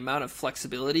the amount of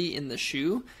flexibility in the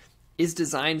shoe is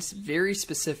designed very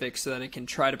specific so that it can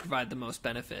try to provide the most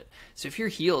benefit. So if your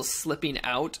heel is slipping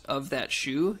out of that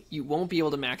shoe, you won't be able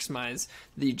to maximize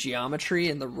the geometry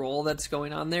and the roll that's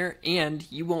going on there, and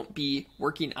you won't be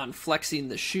working on flexing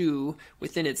the shoe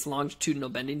within its longitudinal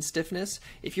bending stiffness.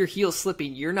 If your heel's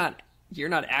slipping, you're not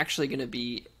actually going to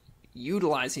be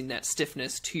utilizing that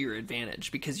stiffness to your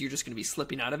advantage, because you're just going to be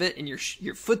slipping out of it, and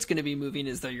your foot's going to be moving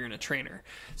as though you're in a trainer.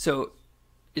 So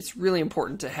it's really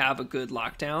important to have a good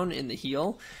lockdown in the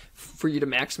heel for you to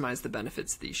maximize the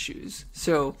benefits of these shoes.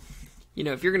 So,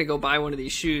 if you're going to go buy one of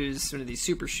these shoes, one of these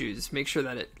super shoes, make sure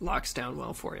that it locks down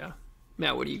well for you.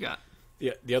 Matt, what do you got?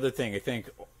 Yeah, the other thing, I think,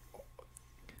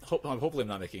 hopefully I'm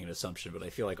not making an assumption, but I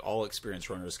feel like all experienced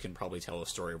runners can probably tell a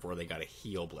story of where they got a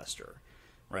heel blister,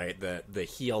 right? The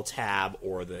heel tab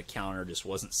or the counter just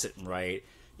wasn't sitting right.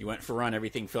 You went for a run,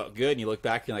 everything felt good, and you look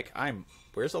back and you're like,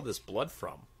 where's all this blood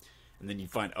from? And then you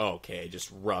find, I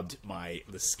just rubbed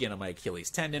the skin of my Achilles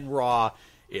tendon raw.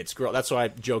 It's gross. That's why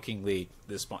jokingly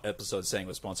this episode saying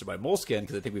was sponsored by Moleskin,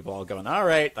 because I think we've all gone, all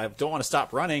right, I don't want to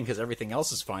stop running because everything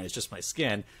else is fine. It's just my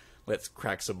skin. Let's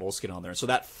crack some Moleskin on there. So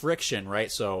that friction,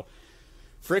 right? So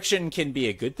friction can be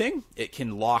a good thing. It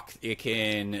can lock, it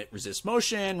can resist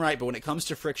motion, right? But when it comes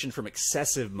to friction from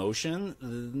excessive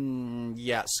motion,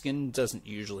 skin doesn't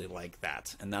usually like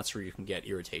that. And that's where you can get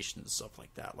irritation and stuff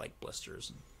like that, like blisters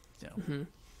and Mm-hmm.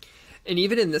 And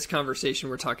even in this conversation,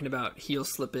 we're talking about heel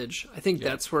slippage. I think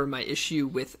that's where my issue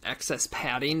with excess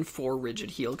padding for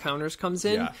rigid heel counters comes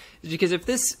in. Is because if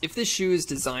this shoe is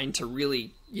designed to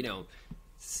really,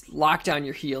 lock down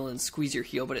your heel and squeeze your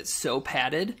heel, but it's so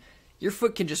padded, your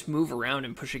foot can just move around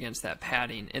and push against that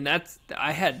padding. And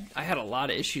I had a lot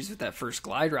of issues with that first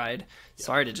glide ride.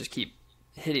 Sorry to just keep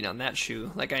hitting on that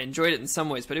shoe. Like, I enjoyed it in some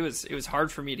ways, but it was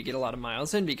hard for me to get a lot of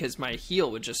miles in because my heel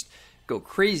would just go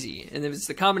crazy. And it was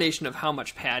the combination of how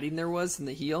much padding there was in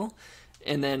the heel,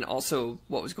 and then also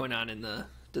what was going on in the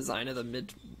design of the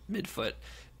midfoot.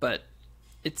 But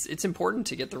it's important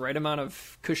to get the right amount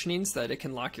of cushioning so that it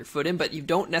can lock your foot in, but you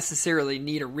don't necessarily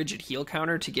need a rigid heel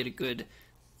counter to get a good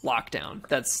lockdown.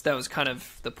 That was kind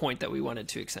of the point that we wanted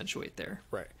to accentuate there.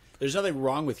 Right. There's nothing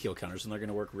wrong with heel counters, and they're going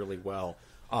to work really well.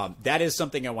 That is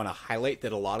something I want to highlight,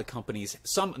 that a lot of companies,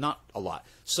 not a lot,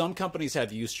 some companies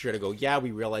have used to try to go,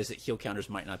 we realize that heel counters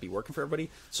might not be working for everybody,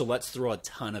 so let's throw a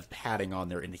ton of padding on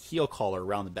there in the heel collar,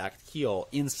 around the back of the heel,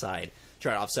 inside,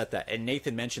 try to offset that. And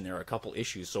Nathan mentioned there are a couple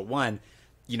issues. So one,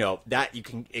 that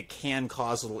it can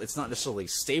cause a little, it's not necessarily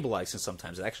stabilizing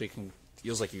sometimes, it actually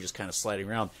feels like you're just kind of sliding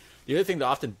around. The other thing that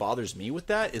often bothers me with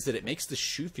that is that it makes the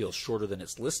shoe feel shorter than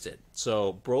it's listed.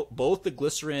 So both the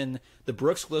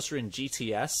Brooks Glycerin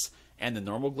GTS and the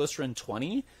normal Glycerin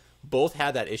 20 both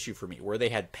had that issue for me, where they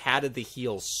had padded the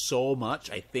heel so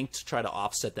much, I think, to try to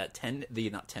offset that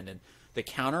the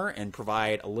counter, and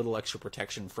provide a little extra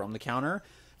protection from the counter.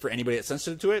 For anybody that's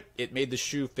sensitive to it, it made the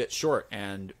shoe fit short.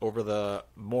 And over the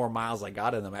more miles I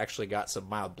got in them, I actually got some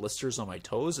mild blisters on my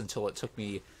toes until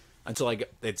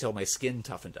my skin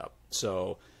toughened up.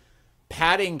 So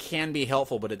padding can be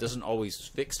helpful, but it doesn't always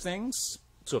fix things.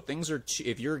 So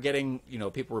if you're getting,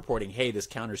 people reporting, hey, this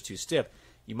counter's too stiff,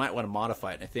 you might want to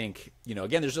modify it. And I think,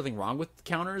 again, there's nothing wrong with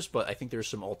counters, but I think there's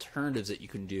some alternatives that you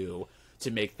can do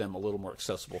to make them a little more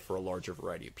accessible for a larger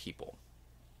variety of people.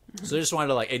 Mm-hmm. So I just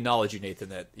wanted to acknowledge you, Nathan,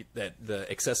 that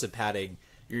the excessive padding,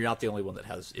 you're not the only one that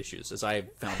has issues, as I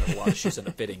found that a lot of shoes end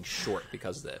up fitting short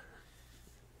because of that.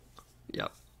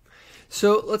 Yep.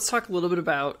 So let's talk a little bit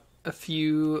about a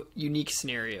few unique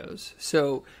scenarios.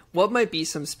 So what might be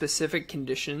some specific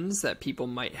conditions that people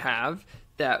might have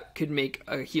that could make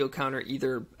a heel counter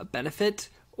either a benefit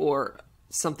or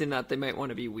something that they might want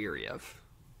to be weary of?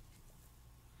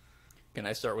 Can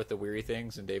I start with the weary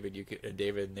things, and Nathan,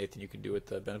 you can do with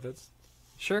the benefits?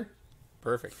 Sure.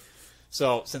 Perfect.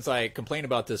 So since I complain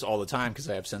about this all the time because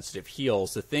I have sensitive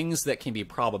heels, the things that can be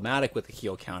problematic with the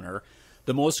heel counter,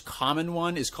 the most common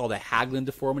one is called a Haglund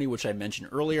deformity, which I mentioned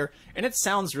earlier, and it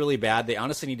sounds really bad. They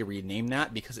honestly need to rename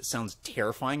that because it sounds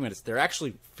terrifying, but they're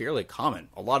actually fairly common.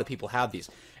 A lot of people have these.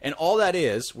 And all that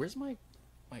is, where's my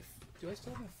do I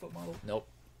still have my foot model? Nope.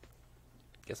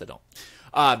 Guess I don't.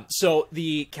 So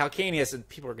the calcaneus, and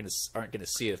people aren't gonna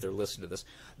see it if they're listening to this.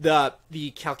 The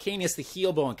calcaneus, the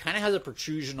heel bone, kind of has a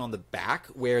protrusion on the back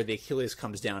where the Achilles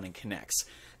comes down and connects.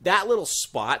 That little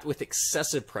spot with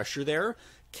excessive pressure there,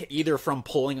 either from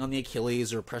pulling on the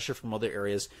Achilles or pressure from other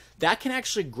areas, that can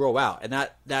actually grow out, and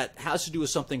that has to do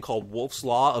with something called Wolff's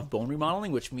law of bone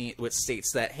remodeling, which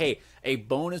states that, hey, a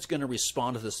bone is going to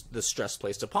respond to the stress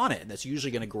placed upon it, and that's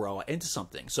usually going to grow into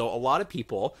something. So a lot of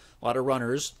people, a lot of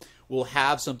runners, will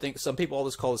have something. Some people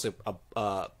always call this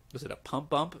was it a pump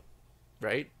bump,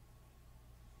 right?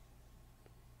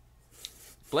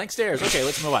 Blank stares. Okay,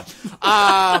 let's move on.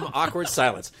 Awkward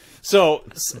silence. So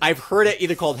I've heard it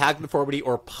either called Haglund deformity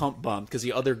or pump bump, because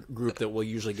the other group that will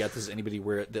usually get this is anybody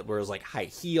that wears like high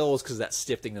heels, because that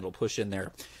stiff thing that'll push in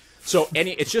there. So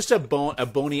it's just a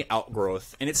bony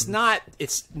outgrowth, and it's not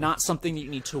something you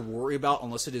need to worry about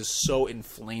unless it is so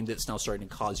inflamed that it's now starting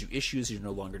to cause you issues. You're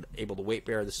no longer able to weight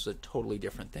bear. This is a totally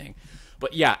different thing.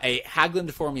 But yeah, a Haglund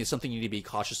deformity is something you need to be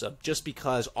cautious of, just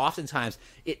because oftentimes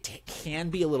it can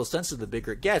be a little sensitive the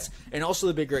bigger it gets, and also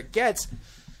the bigger it gets,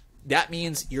 that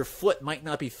means your foot might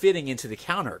not be fitting into the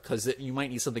counter, because you might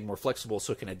need something more flexible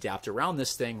so it can adapt around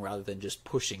this thing rather than just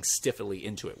pushing stiffly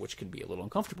into it, which can be a little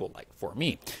uncomfortable, like for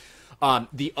me.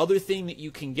 The other thing that you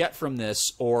can get from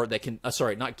this, or that can,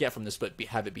 not get from this, but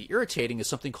have it be irritating, is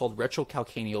something called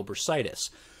retrocalcaneal bursitis.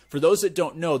 For those that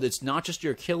don't know, that's not just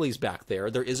your Achilles back there.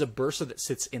 There is a bursa that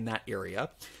sits in that area,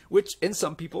 which in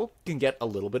some people can get a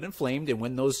little bit inflamed. And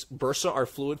when those bursa are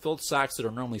fluid-filled sacs that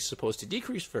are normally supposed to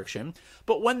decrease friction,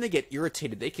 but when they get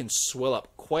irritated, they can swell up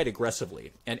quite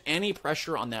aggressively. And any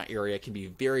pressure on that area can be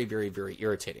very, very, very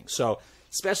irritating. So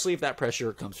especially if that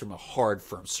pressure comes from a hard,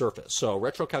 firm surface. So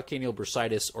retrocalcaneal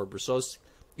bursitis, or bursosis.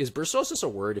 Is bursosis a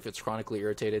word if it's chronically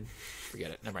irritated?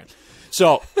 Forget it. Never mind.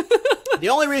 So the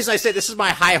only reason I say this is my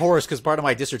high horse, because part of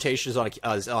my dissertation is on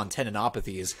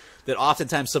tendinopathies, that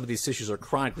oftentimes some of these tissues are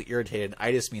chronically irritated, and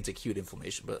itis means acute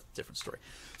inflammation, but different story.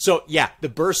 So yeah, the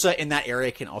bursa in that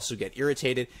area can also get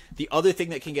irritated. The other thing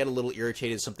that can get a little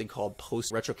irritated is something called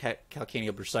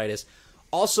post-retrocalcaneal bursitis.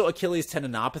 Also, Achilles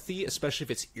tendinopathy, especially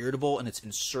if it's irritable and it's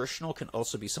insertional, can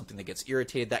also be something that gets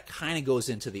irritated. That kind of goes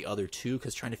into the other two,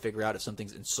 because trying to figure out if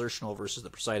something's insertional versus the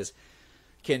bursitis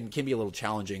can be a little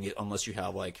challenging unless you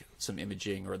have like some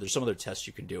imaging or there's some other tests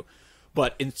you can do.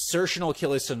 But insertional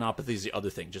Achilles tendinopathy is the other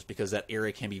thing, just because that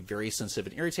area can be very sensitive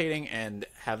and irritating, and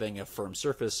having a firm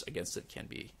surface against it can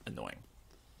be annoying.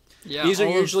 Yeah, these are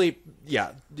usually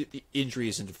the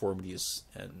injuries and deformities,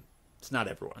 and it's not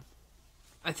everyone.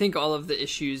 I think all of the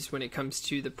issues when it comes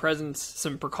to the presence,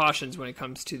 some precautions when it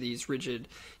comes to these rigid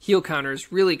heel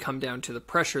counters really come down to the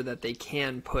pressure that they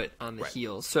can put on the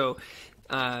heel. So,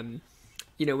 when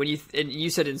you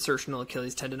said insertional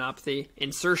Achilles tendinopathy,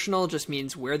 insertional just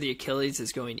means where the Achilles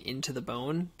is going into the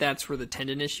bone. That's where the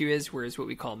tendon issue is, whereas what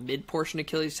we call mid-portion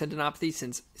Achilles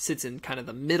tendinopathy sits in kind of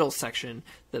the middle section,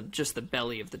 just the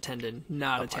belly of the tendon,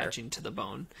 not attaching to the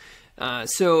bone.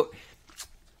 So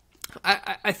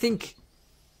I think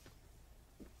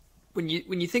when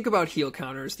you think about heel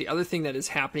counters, the other thing that is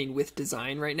happening with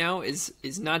design right now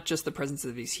is not just the presence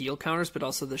of these heel counters, but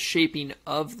also the shaping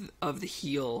of the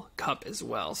heel cup as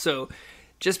well. So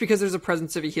just because there's a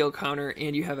presence of a heel counter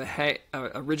and you have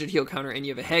a rigid heel counter and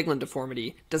you have a Haglund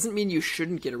deformity doesn't mean you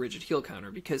shouldn't get a rigid heel counter,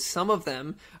 because some of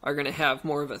them are going to have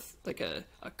more of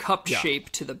a cup shape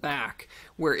to the back,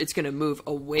 where it's going to move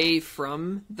away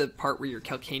from the part where your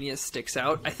calcaneus sticks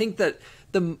out. I think that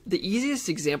the easiest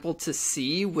example to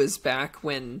see was back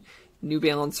when New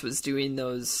Balance was doing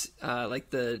those like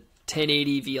the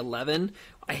 1080 V11.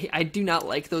 I do not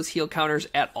like those heel counters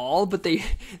at all, but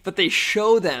they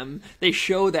show them. They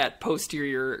show that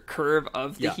posterior curve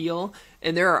of the heel,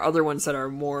 and there are other ones that are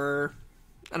more,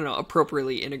 I don't know,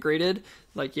 appropriately integrated.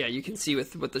 Like, you can see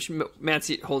with the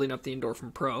Matt's holding up the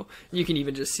Endorphin Pro, you can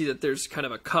even just see that there's kind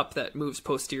of a cup that moves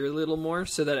posterior a little more,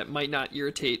 so that it might not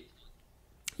irritate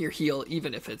your heel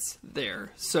even if it's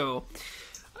there. So,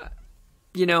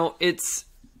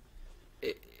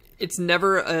 it's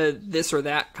never a this or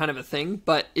that kind of a thing,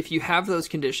 but if you have those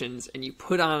conditions and you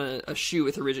put on a shoe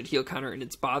with a rigid heel counter and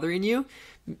it's bothering you,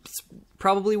 it's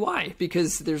probably why,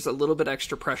 because there's a little bit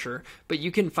extra pressure. But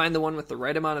you can find the one with the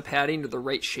right amount of padding or the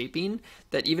right shaping,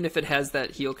 that even if it has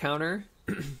that heel counter,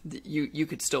 you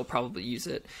could still probably use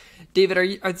it.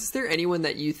 David, is there anyone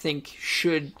that you think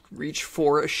should reach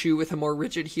for a shoe with a more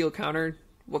rigid heel counter?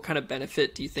 What kind of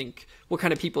benefit do you think, what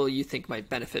kind of people you think might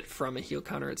benefit from a heel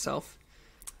counter itself?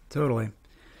 Totally.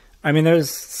 I mean, there's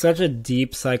such a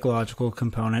deep psychological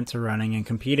component to running and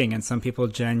competing, and some people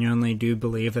genuinely do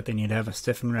believe that they need to have a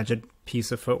stiff and rigid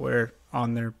piece of footwear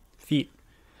on their feet.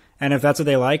 And if that's what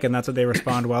they like and that's what they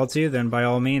respond well to, then by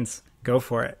all means, go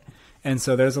for it. And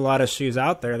so there's a lot of shoes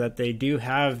out there that they do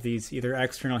have these either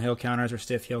external heel counters or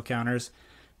stiff heel counters,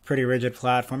 pretty rigid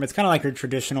platform. It's kind of like your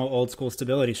traditional old school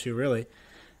stability shoe, really.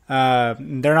 They're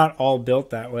not all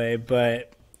built that way,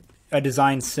 but a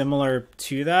design similar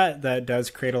to that does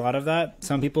create a lot of that.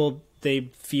 Some people,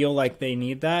 they feel like they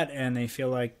need that and they feel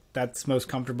like that's most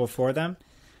comfortable for them.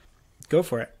 Go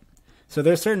for it. So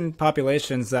there's certain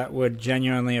populations that would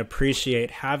genuinely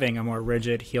appreciate having a more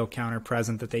rigid heel counter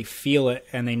present, that they feel it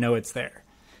and they know it's there.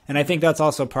 And I think that's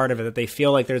also part of it, that they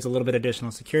feel like there's a little bit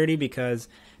additional security because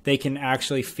they can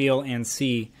actually feel and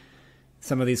see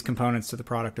some of these components to the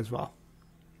product as well.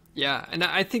 Yeah, and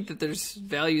I think that there's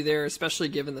value there, especially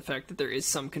given the fact that there is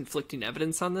some conflicting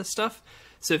evidence on this stuff.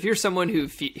 So if you're someone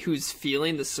who's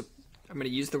feeling the, I'm going to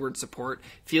use the word support,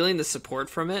 feeling the support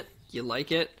from it, you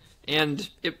like it, and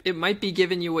it might be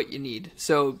giving you what you need.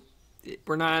 So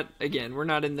we're not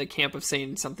in the camp of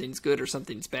saying something's good or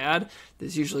something's bad.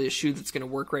 There's usually a shoe that's going to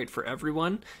work right for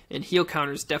everyone, and heel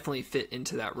counters definitely fit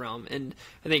into that realm. And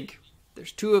I think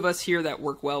there's two of us here that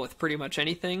work well with pretty much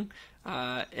anything,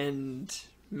 and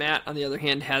Matt, on the other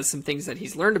hand, has some things that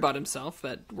he's learned about himself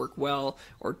that work well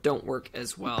or don't work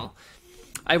as well.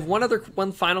 I have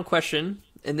one final question,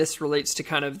 and this relates to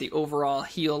kind of the overall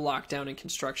heel lockdown and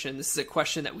construction. This is a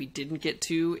question that we didn't get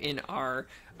to in our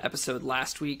episode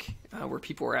last week, where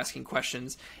people were asking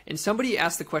questions. And somebody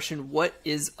asked the question, what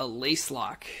is a lace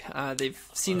lock? They've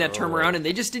seen that term around, and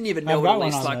they just didn't even know what a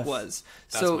lace lock was.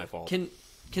 That's my fault.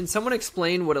 Can someone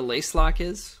explain what a lace lock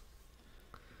is?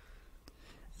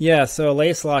 Yeah, so a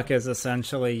lace lock is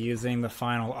essentially using the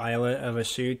final eyelet of a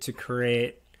shoe to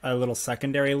create a little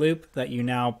secondary loop that you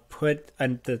now put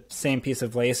the same piece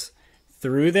of lace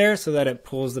through there so that it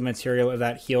pulls the material of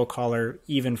that heel collar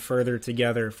even further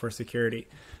together for security.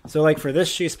 So like for this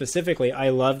shoe specifically, I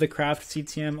love the Craft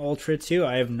CTM Ultra 2.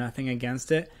 I have nothing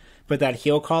against it. But that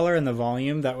heel collar and the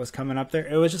volume that was coming up there,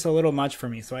 it was just a little much for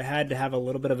me. So I had to have a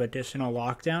little bit of additional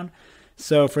lockdown.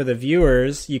 So for the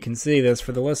viewers, you can see this.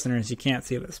 For the listeners, you can't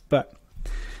see this. But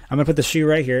I'm going to put the shoe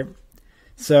right here.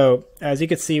 So as you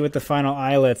can see with the final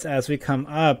eyelets, as we come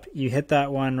up, you hit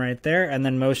that one right there. And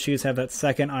then most shoes have that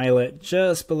second eyelet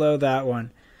just below that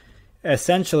one.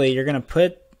 Essentially, you're going to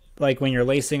put, like when you're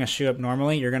lacing a shoe up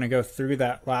normally, you're going to go through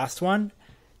that last one.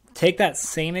 Take that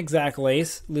same exact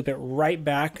lace, loop it right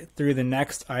back through the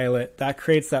next eyelet. That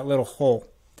creates that little hole.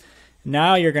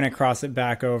 Now you're going to cross it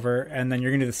back over, and then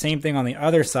you're going to do the same thing on the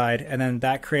other side, and then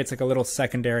that creates like a little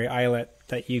secondary eyelet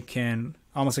that you can,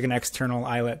 almost like an external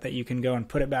eyelet that you can go and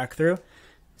put it back through,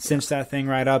 cinch that thing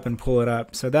right up and pull it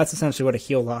up. So that's essentially what a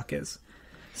heel lock is.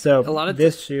 So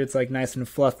this shoe, it's like nice and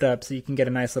fluffed up, so you can get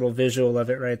a nice little visual of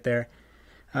it right there.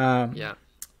 Yeah.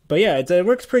 But yeah, it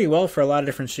works pretty well for a lot of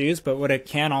different shoes, but what it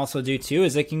can also do too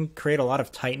is it can create a lot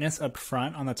of tightness up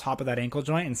front on the top of that ankle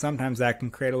joint, and sometimes that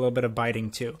can create a little bit of biting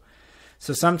too.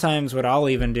 So sometimes what I'll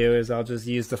even do is I'll just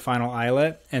use the final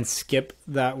eyelet and skip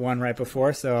that one right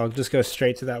before. So I'll just go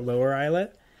straight to that lower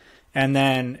eyelet and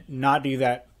then not do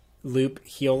that loop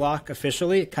heel lock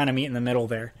officially, kind of meet in the middle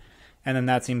there. And then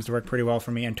that seems to work pretty well for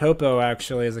me. And Topo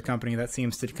actually is a company that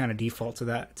seems to kind of default to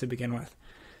that to begin with.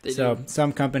 So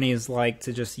some companies like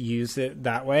to just use it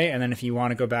that way. And then if you want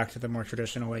to go back to the more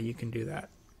traditional way, you can do that.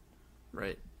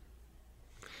 Right.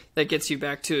 That gets you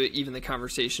back to even the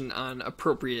conversation on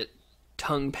appropriate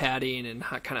tongue padding and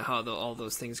how all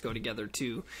those things go together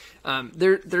too.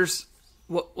 There's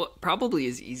what probably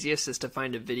is easiest is to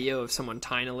find a video of someone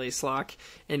tying a lace lock,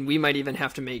 and we might even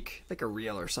have to make like a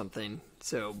reel or something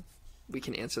so we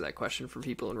can answer that question for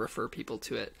people and refer people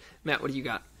to it. Matt, what do you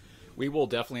got? We will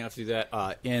definitely have to do that.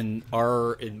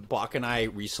 Bach and I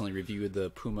recently reviewed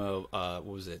the Puma. What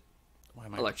was it?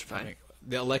 Electrify.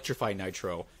 The Electrify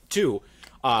Nitro 2.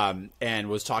 And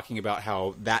was talking about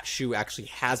how that shoe actually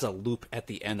has a loop at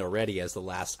the end already as the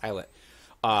last eyelet.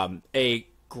 A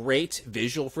great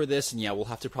visual for this, and yeah, we'll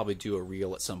have to probably do a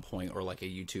reel at some point or like a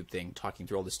YouTube thing talking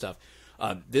through all this stuff.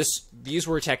 These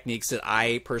were techniques that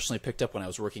I personally picked up when I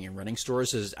was working in running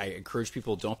stores. Is I encourage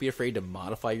people, don't be afraid to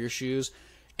modify your shoes.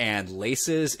 And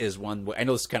laces is one. I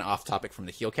know this is kind of off topic from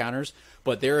the heel counters,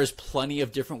 but there is plenty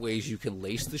of different ways you can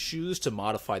lace the shoes to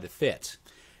modify the fit.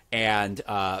 And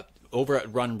over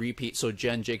at Run Repeat, so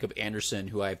Jen Jacob Anderson,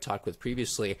 who I've talked with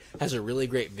previously, has a really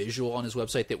great visual on his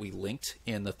website that we linked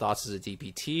in the Thoughts as a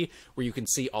DPT, where you can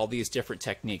see all these different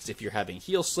techniques. If you're having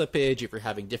heel slippage, if you're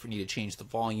having different need to change the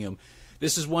volume,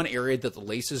 this is one area that the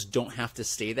laces don't have to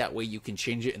stay that way. You can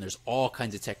change it, and there's all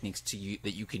kinds of techniques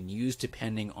that you can use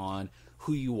depending on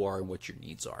who you are and what your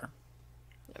needs are.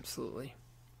 Absolutely.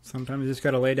 Sometimes you just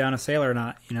got to lay down a sailor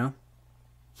knot, you know?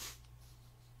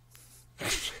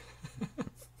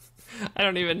 I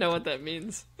don't even know what that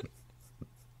means.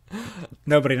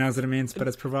 Nobody knows what it means, but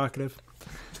it's provocative.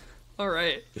 All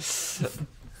right.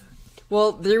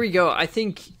 Well, there we go. I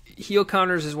think heel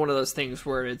counters is one of those things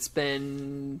where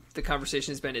the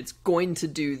conversation has been, it's going to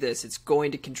do this, it's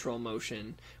going to control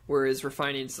motion, whereas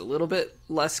refining is a little bit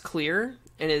less clear,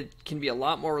 and it can be a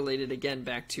lot more related, again,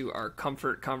 back to our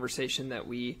comfort conversation that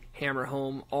we hammer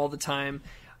home all the time.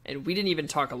 And we didn't even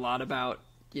talk a lot about,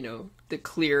 the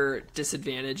clear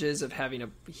disadvantages of having a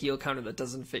heel counter that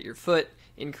doesn't fit your foot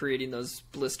in creating those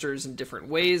blisters in different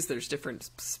ways. There's different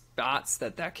spots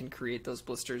that can create those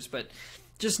blisters, but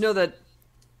just know that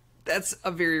that's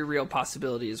a very real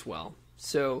possibility as well.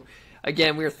 So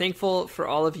again, we are thankful for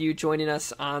all of you joining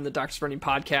us on the Doctors of Running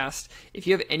podcast. If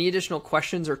you have any additional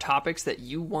questions or topics that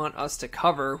you want us to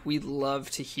cover, we'd love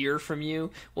to hear from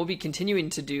you. We'll be continuing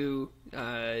to do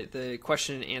the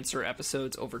question and answer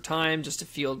episodes over time just to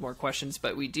field more questions,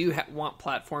 but we do want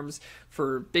platforms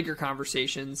for bigger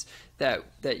conversations that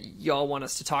y'all want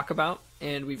us to talk about,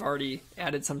 and we've already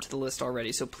added some to the list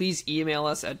already. So please email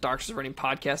us at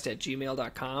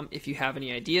doctorsofrunningpodcast@gmail.com if you have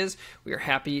any ideas. We are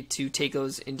happy to take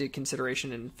those into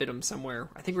consideration and fit them somewhere.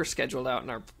 I think we're scheduled out in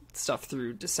our stuff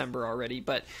through December already,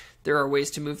 but there are ways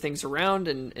to move things around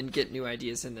and get new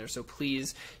ideas in there. So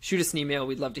please shoot us an email.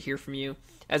 We'd love to hear from you.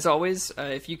 As always,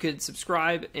 if you could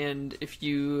subscribe and if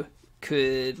you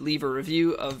could leave a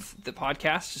review of the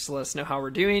podcast, just to let us know how we're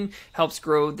doing. Helps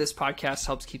grow this podcast,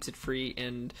 helps keeps it free,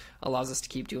 and allows us to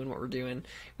keep doing what we're doing.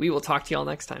 We will talk to y'all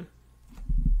next time.